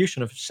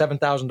contribution of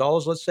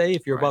 $7,000. Let's say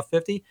if you're above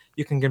 50,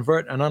 you can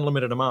convert an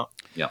unlimited amount.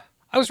 Yeah.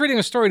 I was reading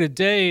a story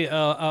today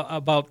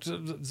about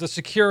the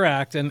Secure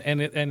Act and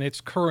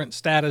its current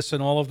status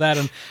and all of that,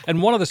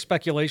 and one of the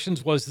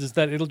speculations is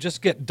that it'll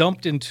just get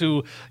dumped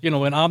into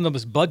an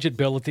omnibus budget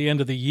bill at the end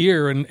of the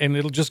year, and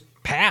it'll just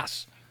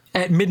pass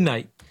at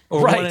midnight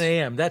or 1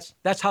 a.m.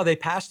 That's how they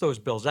pass those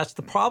bills. That's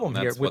the problem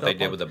here. That's what they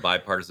did with the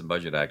Bipartisan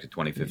Budget Act of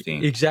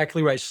 2015.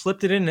 Exactly right.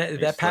 Slipped it in.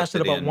 That passed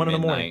at about 1 in the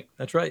morning.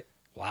 That's right.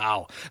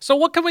 Wow. So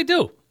what can we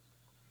do?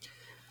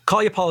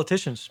 Call your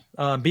politicians.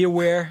 Be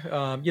aware.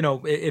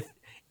 If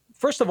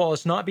first of all,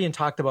 it's not being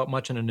talked about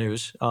much in the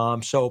news.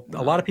 So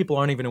a lot of people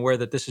aren't even aware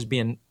that this is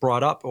being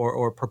brought up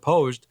or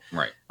proposed.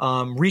 Right.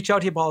 Reach out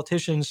to your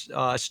politicians.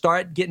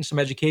 Start getting some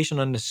education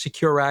on the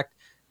Secure Act.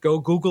 Go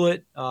Google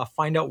it.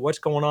 Find out what's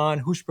going on,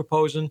 who's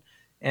proposing,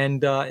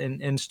 and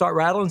start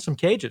rattling some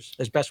cages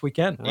as best we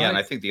can. Yeah, and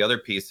I think the other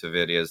piece of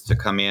it is to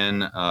come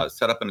in,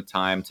 set up a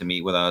time to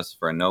meet with us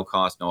for a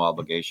no-cost,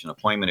 no-obligation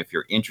appointment. If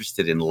you're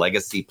interested in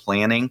legacy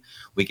planning,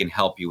 we can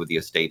help you with the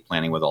estate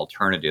planning with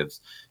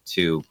alternatives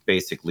to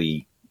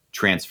basically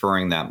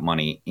transferring that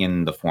money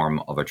in the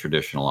form of a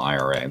traditional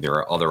IRA. There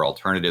are other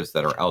alternatives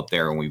that are out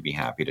there, and we'd be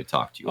happy to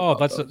talk to you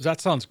about those.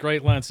 That sounds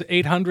great, Lance.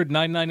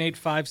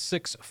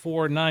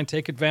 800-998-5649.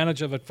 Take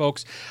advantage of it,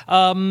 folks.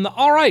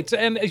 All right.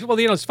 And,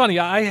 it's funny.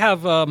 I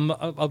have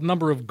a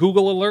number of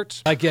Google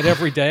alerts I get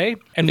every day,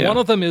 and one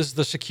of them is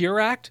the Secure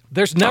Act.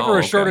 There's never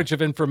a shortage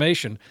of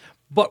information.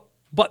 But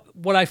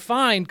what I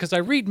find, because I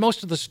read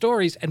most of the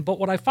stories, but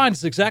what I find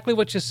is exactly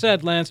what you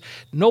said, Lance.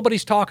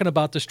 Nobody's talking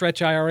about the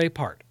stretch IRA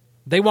part.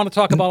 They want to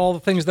talk about all the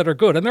things that are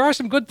good, and there are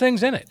some good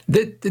things in it.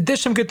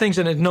 There's some good things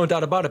in it, no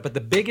doubt about it. But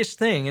the biggest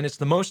thing, and it's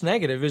the most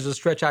negative, is the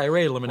stretch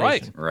IRA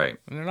elimination. Right.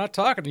 And they're not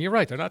talking. You're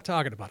right. They're not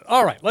talking about it.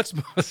 All right. Let's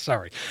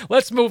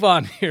move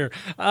on here.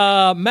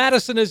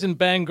 Madison is in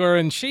Bangor,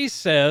 and she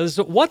says,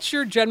 "What's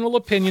your general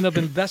opinion of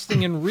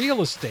investing in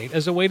real estate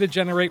as a way to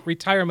generate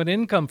retirement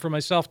income for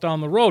myself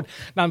down the road?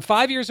 Now, I'm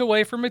 5 years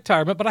away from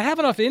retirement, but I have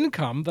enough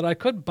income that I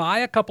could buy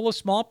a couple of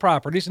small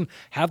properties and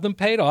have them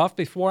paid off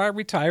before I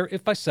retire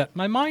if I set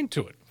my mind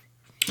to it."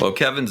 Well,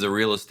 Kevin's a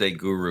real estate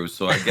guru,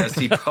 so I guess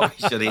he probably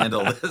should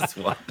handle this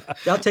one.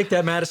 I'll take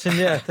that, Madison.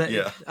 Yeah.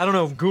 I don't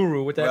know if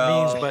guru what that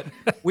means, but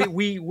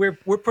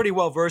we're pretty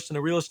well versed in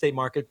the real estate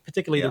market,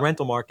 particularly the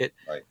rental market.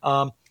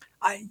 Right.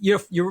 You're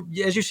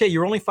as you say,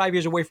 you're only 5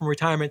 years away from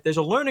retirement. There's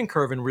a learning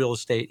curve in real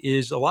estate.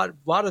 Is a lot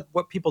of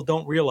what people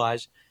don't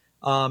realize.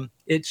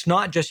 It's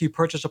not just you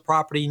purchase a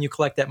property and you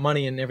collect that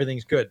money and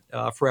everything's good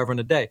forever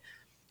and a day.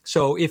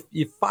 So if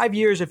 5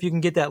 years, if you can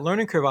get that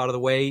learning curve out of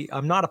the way,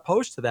 I'm not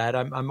opposed to that.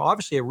 I'm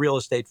obviously a real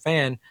estate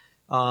fan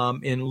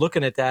in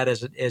looking at that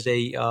as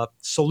a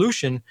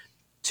solution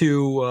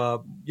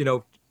to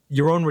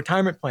your own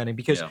retirement planning,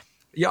 because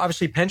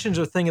obviously pensions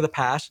are a thing of the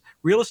past.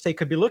 Real estate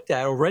could be looked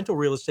at, or rental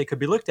real estate could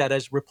be looked at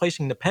as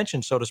replacing the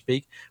pension, so to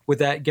speak, with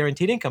that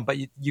guaranteed income. But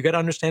you got to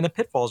understand the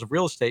pitfalls of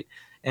real estate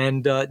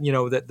and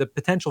the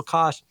potential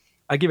cost.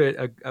 I give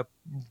a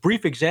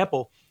brief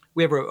example.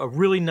 We have a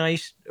really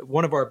nice,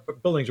 one of our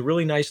buildings, a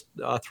really nice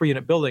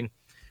 3-unit building,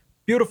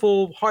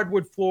 beautiful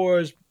hardwood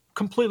floors,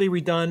 completely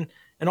redone.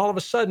 And all of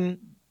a sudden,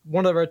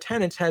 one of our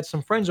tenants had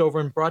some friends over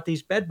and brought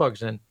these bed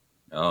bugs in.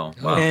 Oh,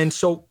 wow. And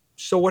so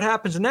what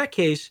happens in that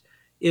case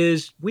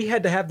is we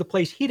had to have the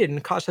place heated, and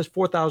it cost us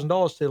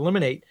 $4,000 to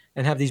eliminate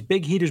and have these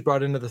big heaters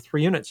brought into the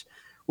 3 units.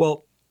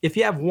 Well, if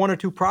you have 1 or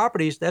 2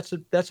 properties, that's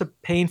a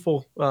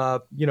painful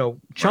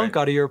chunk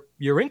out of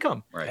your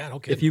income. Right. Yeah,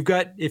 okay.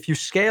 If you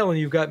scale and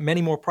you've got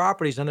many more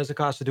properties, then there's a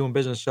cost of doing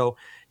business. So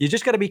you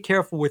just got to be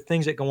careful with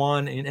things that go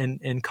on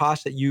and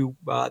costs that you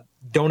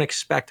don't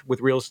expect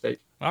with real estate.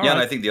 And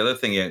I think the other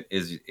thing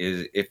is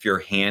if you're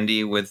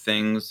handy with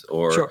things,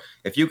 or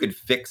if you could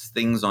fix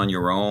things on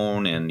your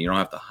own and you don't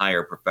have to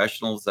hire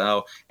professionals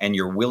out, and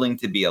you're willing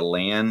to be a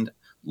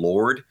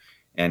landlord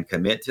and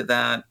commit to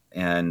that,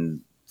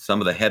 and some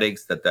of the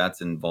headaches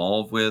that's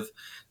involved with,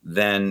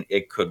 then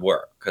it could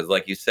work. Because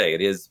like you say,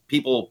 it is,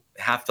 people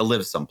have to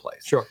live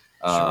someplace. Sure.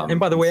 And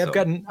by the way, I've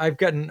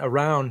gotten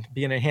around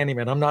being a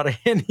handyman. I'm not a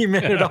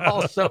handyman at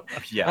all. So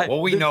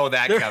we know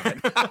that,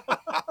 Kevin.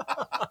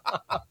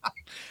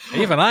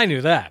 Even I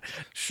knew that.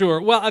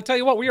 Sure. Well, I'll tell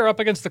you what, we are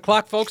up against the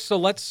clock, folks. So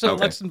let's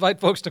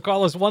invite folks to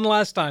call us one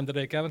last time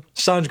today, Kevin.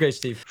 Sounds great,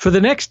 Steve. For the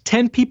next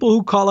 10 people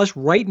who call us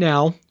right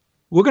now,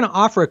 we're going to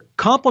offer a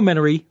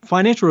complimentary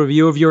financial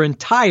review of your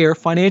entire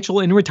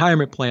financial and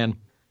retirement plan.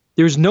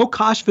 There's no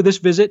cost for this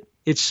visit.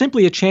 It's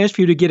simply a chance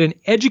for you to get an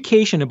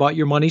education about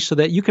your money so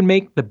that you can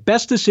make the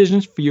best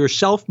decisions for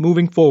yourself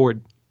moving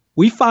forward.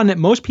 We found that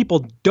most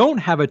people don't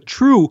have a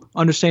true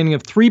understanding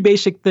of 3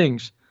 basic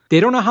things.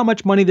 They don't know how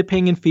much money they're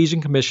paying in fees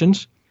and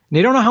commissions, and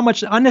they don't know how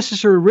much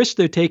unnecessary risk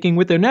they're taking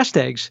with their nest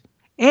eggs,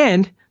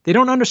 and they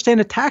don't understand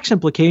the tax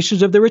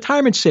implications of their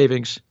retirement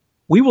savings.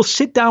 We will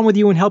sit down with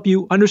you and help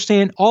you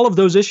understand all of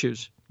those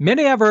issues.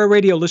 Many of our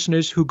radio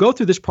listeners who go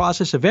through this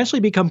process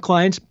eventually become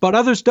clients, but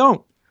others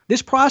don't.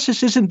 This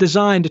process isn't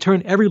designed to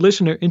turn every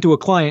listener into a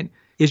client.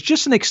 It's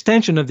just an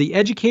extension of the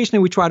education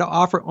that we try to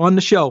offer on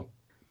the show.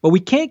 But we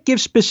can't give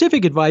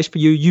specific advice for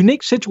your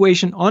unique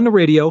situation on the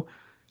radio,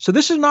 so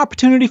this is an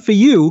opportunity for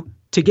you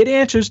to get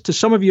answers to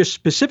some of your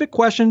specific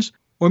questions,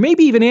 or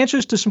maybe even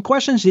answers to some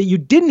questions that you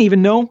didn't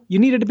even know you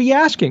needed to be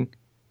asking.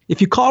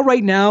 If you call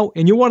right now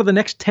and you're one of the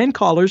next 10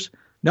 callers,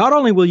 not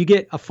only will you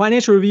get a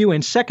financial review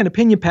and second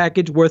opinion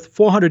package worth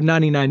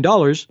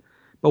 $499,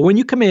 but when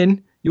you come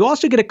in, you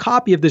also get a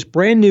copy of this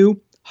brand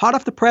new, hot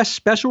off the press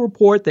special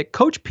report that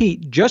Coach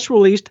Pete just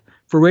released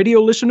for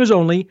radio listeners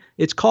only.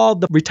 It's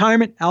called the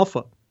Retirement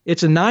Alpha.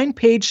 It's a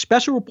 9-page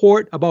special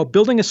report about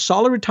building a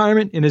solid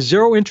retirement in a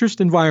zero-interest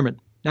environment.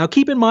 Now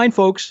keep in mind,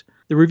 folks,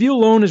 the review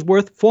alone is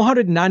worth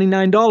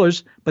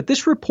 $499, but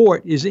this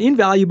report is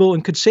invaluable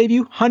and could save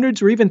you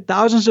hundreds or even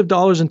thousands of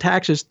dollars in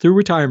taxes through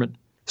retirement.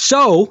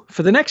 So,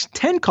 for the next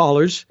 10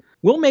 callers,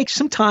 we'll make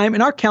some time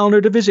in our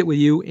calendar to visit with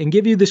you and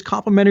give you this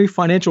complimentary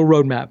financial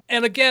roadmap.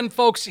 And again,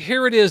 folks,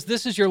 here it is.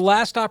 This is your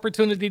last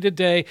opportunity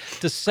today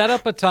to set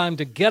up a time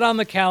to get on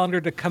the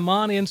calendar, to come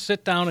on in,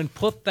 sit down, and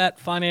put that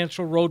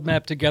financial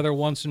roadmap together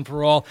once and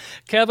for all.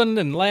 Kevin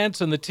and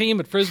Lance and the team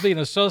at Frisbee &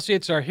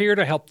 Associates are here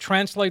to help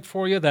translate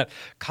for you that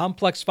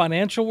complex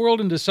financial world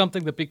into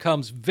something that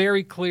becomes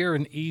very clear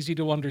and easy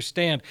to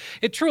understand.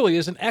 It truly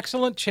is an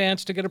excellent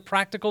chance to get a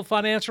practical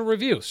financial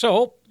review.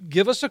 So,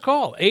 give us a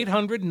call,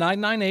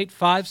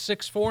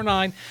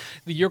 800-998-5649.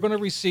 You're going to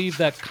receive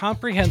that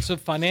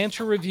comprehensive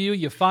financial review.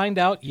 You find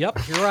out, yep,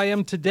 here I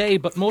am today.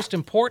 But most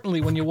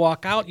importantly, when you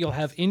walk out, you'll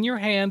have in your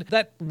hand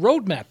that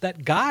roadmap,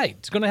 that guide.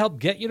 It's going to help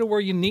get you to where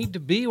you need to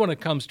be when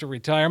it comes to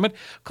retirement.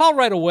 Call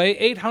right away,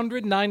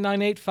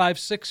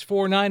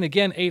 800-998-5649.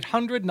 Again,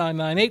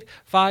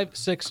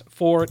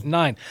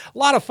 800-998-5649. A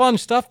lot of fun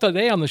stuff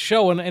today on the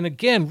show, and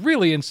again,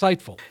 really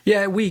insightful.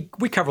 Yeah, we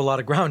cover a lot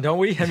of ground, don't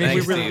we? I mean,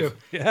 Thanks, we really Steve.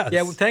 do. Yes.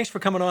 Yeah, well, thanks for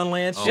coming on,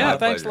 Lance. Yeah,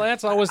 thanks,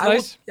 Lance. Always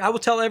nice. I will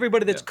tell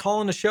everybody that's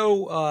calling the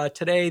show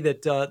today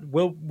that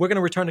we're going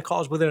to return the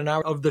calls within an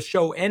hour of the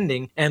show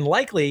ending, and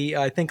likely,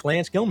 I think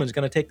Lance Gilman's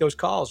going to take those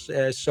calls.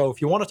 So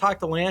if you want to talk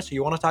to Lance or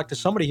you want to talk to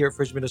somebody here at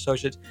Frisbee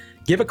Associates,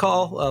 give a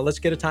call. Let's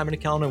get a time in the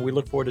calendar, and we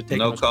look forward to taking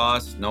No those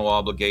cost, no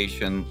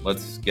obligation.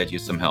 Let's get you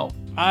some help.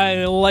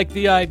 I like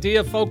the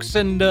idea, folks.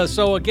 And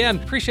so, again,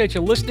 appreciate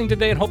you listening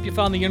today and hope you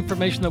found the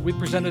information that we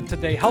presented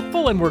today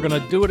helpful. And we're going to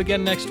do it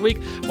again next week.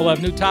 We'll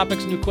have new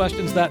topics, new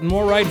questions, that and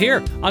more right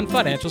here on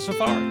Financial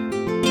Safari.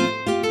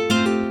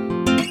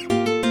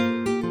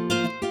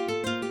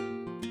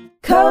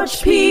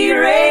 Coach P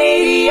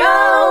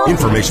Radio.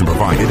 Information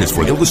provided is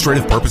for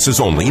illustrative purposes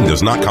only and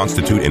does not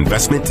constitute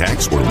investment,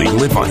 tax, or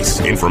legal advice.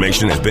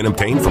 Information has been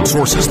obtained from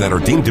sources that are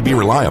deemed to be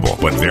reliable,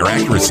 but their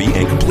accuracy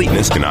and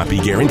completeness cannot be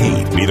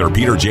guaranteed. Neither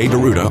Peter J.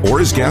 Deruta or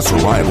his guests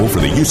are liable for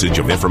the usage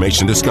of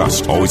information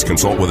discussed. Always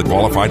consult with a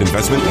qualified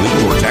investment,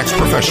 legal, or tax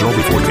professional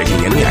before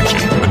taking any action.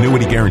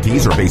 Annuity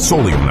guarantees are based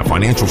solely on the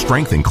financial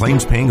strength and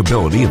claims-paying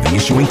ability of the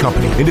issuing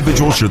company.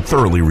 Individuals should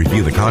thoroughly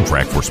review the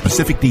contract for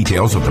specific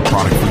details of the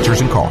product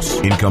features and costs.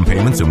 Income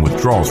payments and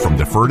withdrawals from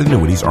deferred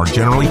annuities are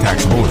generally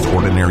taxable as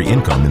ordinary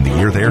income in the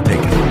year they are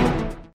taken.